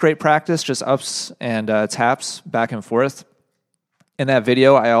that's great practice, just ups and taps back and forth. In that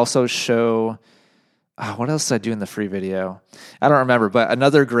video, I also show, what else did I do in the free video? I don't remember, but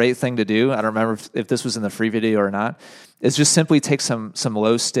another great thing to do, I don't remember if this was in the free video or not, is just simply take some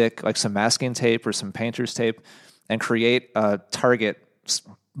low stick, like some masking tape or some painter's tape, and create a target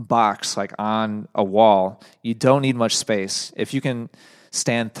box like on a wall. You don't need much space. If you can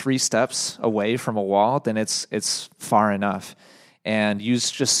stand 3 steps away from a wall, then it's far enough. And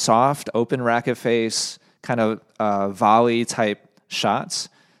use just soft, open racket face, kind of volley type shots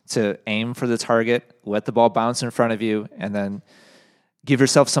to aim for the target, let the ball bounce in front of you, and then give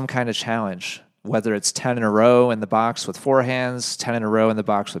yourself some kind of challenge, whether it's 10 in a row in the box with forehands, 10 in a row in the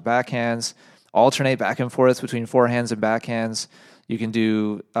box with backhands. Alternate back and forth between forehands and backhands. You can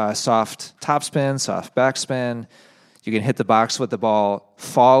do soft topspin, soft backspin. You can hit the box with the ball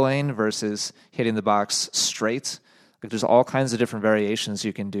falling versus hitting the box straight. Like there's all kinds of different variations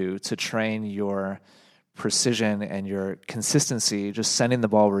you can do to train your precision and your consistency, just sending the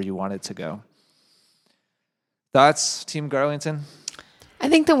ball where you want it to go. Thoughts, Team Garlington? I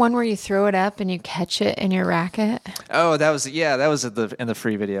think the one where you throw it up and you catch it in your racket. Oh, that was in the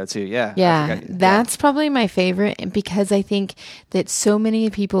free video too. Yeah. Yeah, that's probably my favorite because I think that so many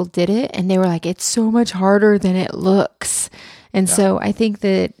people did it and they were like, it's so much harder than it looks. And so I think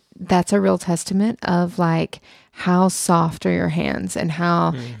that that's a real testament of like how soft are your hands and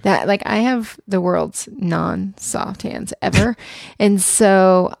how that, like, I have the world's non-soft hands ever. And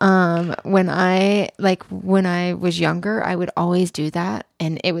so when I was younger, I would always do that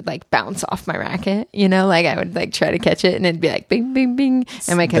and it would like bounce off my racket, you know, like I would like try to catch it and it'd be like bing, bing, bing.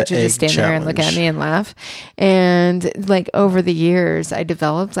 And my coach would just stand there and look at me and laugh. And like over the years, I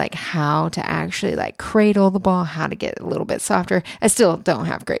developed like how to actually like cradle the ball, how to get a little bit softer. I still don't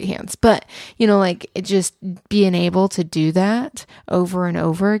have great hands, but you know, like it just being able to do that over and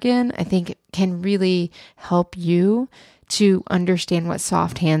over again, I think can really help you to understand what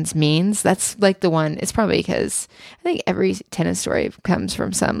soft hands means. That's like the one, it's probably because I think every tennis story comes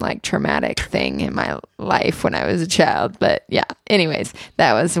from some like traumatic thing in my life when I was a child. But yeah, anyways,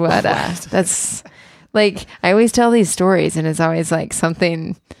 that was what, that's like, I always tell these stories and it's always like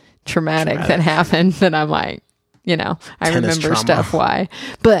something traumatic that happened that I'm like, you know, I remember trauma. Stuff why.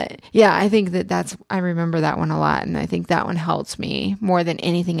 But yeah, I think I remember that one a lot. And I think that one helps me more than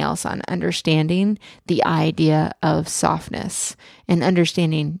anything else on understanding the idea of softness and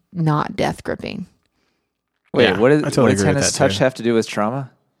understanding not death gripping. Wait, what does tennis touch have to do with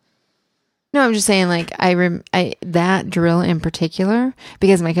trauma? No, I'm just saying, like, I that drill in particular,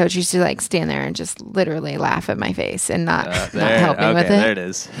 because my coach used to like stand there and just literally laugh at my face and not help me with it. There it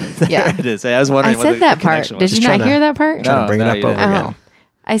is. Yeah. There it is. I was wondering. I said that part. Did you not hear that part? Trying to bring it up you over didn't. again.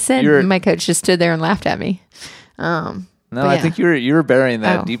 I said my coach just stood there and laughed at me. No, I think you were burying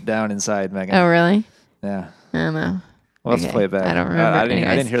that deep down inside, Megan. Oh, really? Yeah. I don't know. We'll have to play it back. I don't remember. I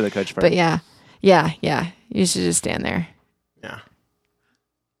didn't hear the coach part. But yeah. You should just stand there. Yeah.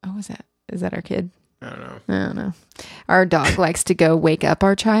 Oh, is that our kid? I don't know. I don't know. Our dog likes to go wake up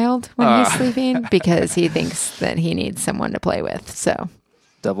our child when he's sleeping because he thinks that he needs someone to play with. So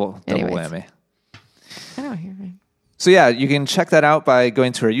double whammy. I don't hear him. So yeah, you can check that out by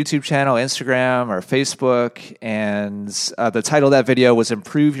going to our YouTube channel, Instagram, or Facebook. And the title of that video was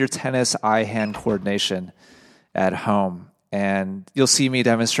 "Improve Your Tennis Eye-Hand Coordination at Home." And you'll see me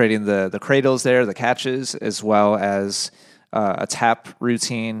demonstrating the cradles there, the catches, as well as a tap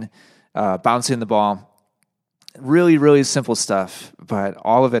routine, bouncing the ball. Really, really simple stuff, but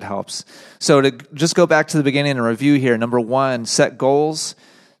all of it helps. So to just go back to the beginning and review here, number 1, set goals.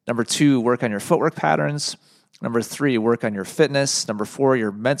 Number 2, work on your footwork patterns. Number 3, work on your fitness. Number 4,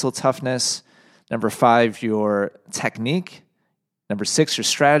 your mental toughness. Number 5, your technique. Number 6, your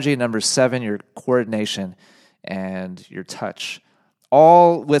strategy. Number 7, your coordination and your touch.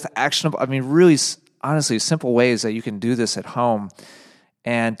 All with actionable, really, honestly, simple ways that you can do this at home.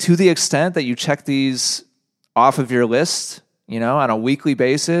 And to the extent that you check these off of your list, on a weekly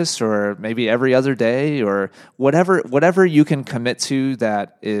basis or maybe every other day or whatever you can commit to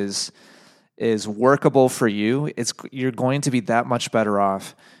that is workable for you, you're going to be that much better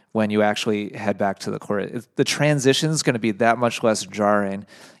off when you actually head back to the court. The transition is going to be that much less jarring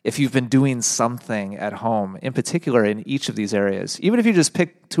if you've been doing something at home, in particular in each of these areas. Even if you just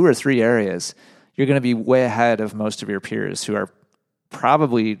pick 2 or 3 areas, you're going to be way ahead of most of your peers who are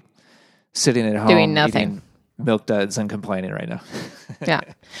probably sitting at home doing nothing, eating milk duds and complaining right now. Yeah.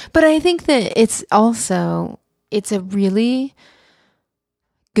 But I think that it's a really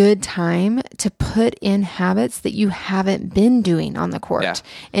good time to put in habits that you haven't been doing on the court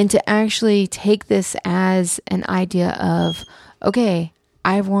and to actually take this as an idea of, okay,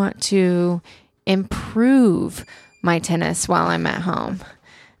 I want to improve my tennis while I'm at home.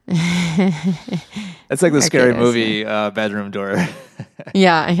 It's like the scary movie Bedroom Door.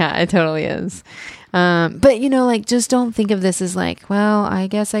 Yeah, it totally is. But just don't think of this as like, well, I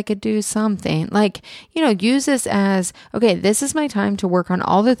guess I could do something. Like, use this as, okay, this is my time to work on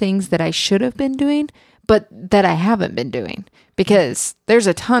all the things that I should have been doing, but that I haven't been doing, because there's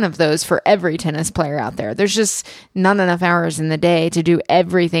a ton of those for every tennis player out there. There's just not enough hours in the day to do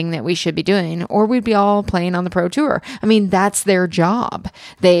everything that we should be doing, or we'd be all playing on the pro tour. That's their job.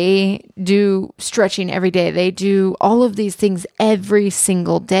 They do stretching every day. They do all of these things every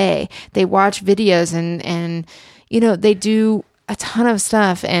single day. They watch videos and they do a ton of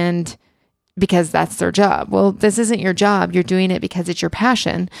stuff, and because that's their job. Well, this isn't your job. You're doing it because it's your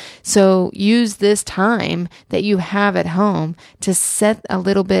passion. So use this time that you have at home to set a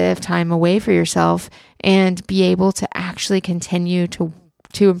little bit of time away for yourself and be able to actually continue to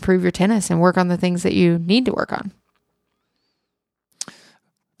improve your tennis and work on the things that you need to work on.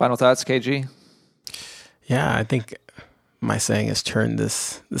 Final thoughts, KG? Yeah, I think my saying is turn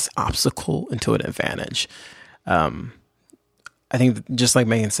this obstacle into an advantage. I think just like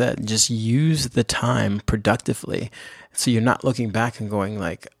Megan said, just use the time productively. So you're not looking back and going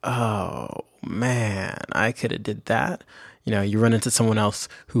like, oh man, I could have did that. You run into someone else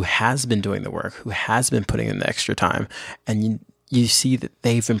who has been doing the work, who has been putting in the extra time, and you see that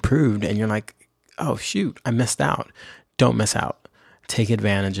they've improved, and you're like, oh shoot, I missed out. Don't miss out. Take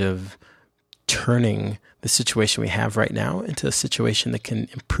advantage of turning the situation we have right now into a situation that can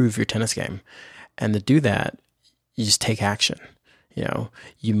improve your tennis game. And to do that, you just take action.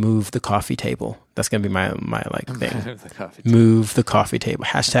 You move the coffee table. That's going to be my thing. Move the coffee table. # move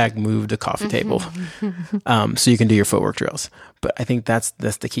the coffee table. So you can do your footwork drills. But I think that's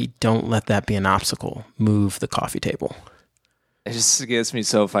the key. Don't let that be an obstacle. Move the coffee table. It just gets me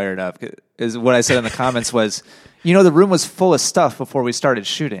so fired up. Is what I said in the comments was, the room was full of stuff before we started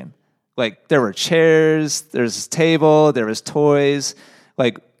shooting. Like there were chairs, there's a table, there was toys.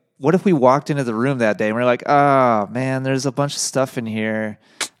 Like, what if we walked into the room that day and we're like, oh man, there's a bunch of stuff in here.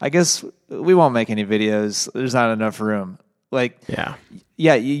 I guess we won't make any videos. There's not enough room. Yeah,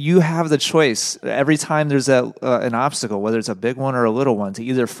 you have the choice every time there's an obstacle, whether it's a big one or a little one, to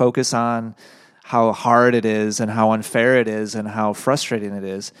either focus on how hard it is and how unfair it is and how frustrating it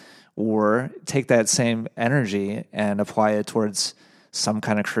is, or take that same energy and apply it towards some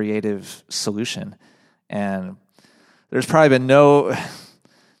kind of creative solution. And there's probably been no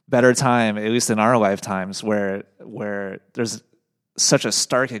better time, at least in our lifetimes, where there's such a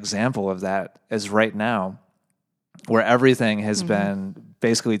stark example of that as right now, where everything has been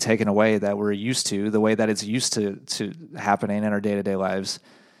basically taken away that we're used to, the way that it's used to happening in our day-to-day lives.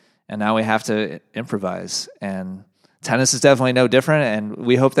 And now we have to improvise. And tennis is definitely no different. And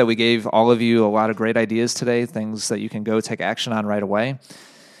we hope that we gave all of you a lot of great ideas today, things that you can go take action on right away.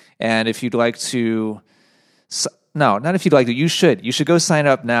 And if you'd like to, no, not if you'd like to, you should go sign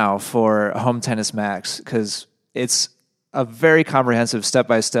up now for Home Tennis Max, because it's a very comprehensive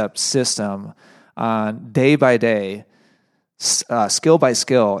step-by-step system on day by day, skill by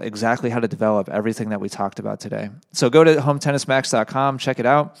skill, exactly how to develop everything that we talked about today. So go to hometennismax.com, check it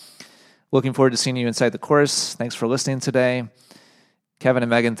out. Looking forward to seeing you inside the course. Thanks for listening today. Kevin and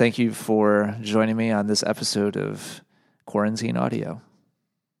Megan, thank you for joining me on this episode of Quarantine Audio.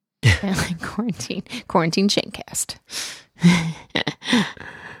 Quarantine Shaincast.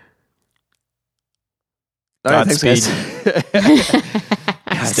 Godspeed.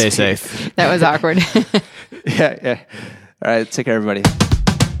 Stay safe. That was awkward. Yeah. All right. Take care, everybody.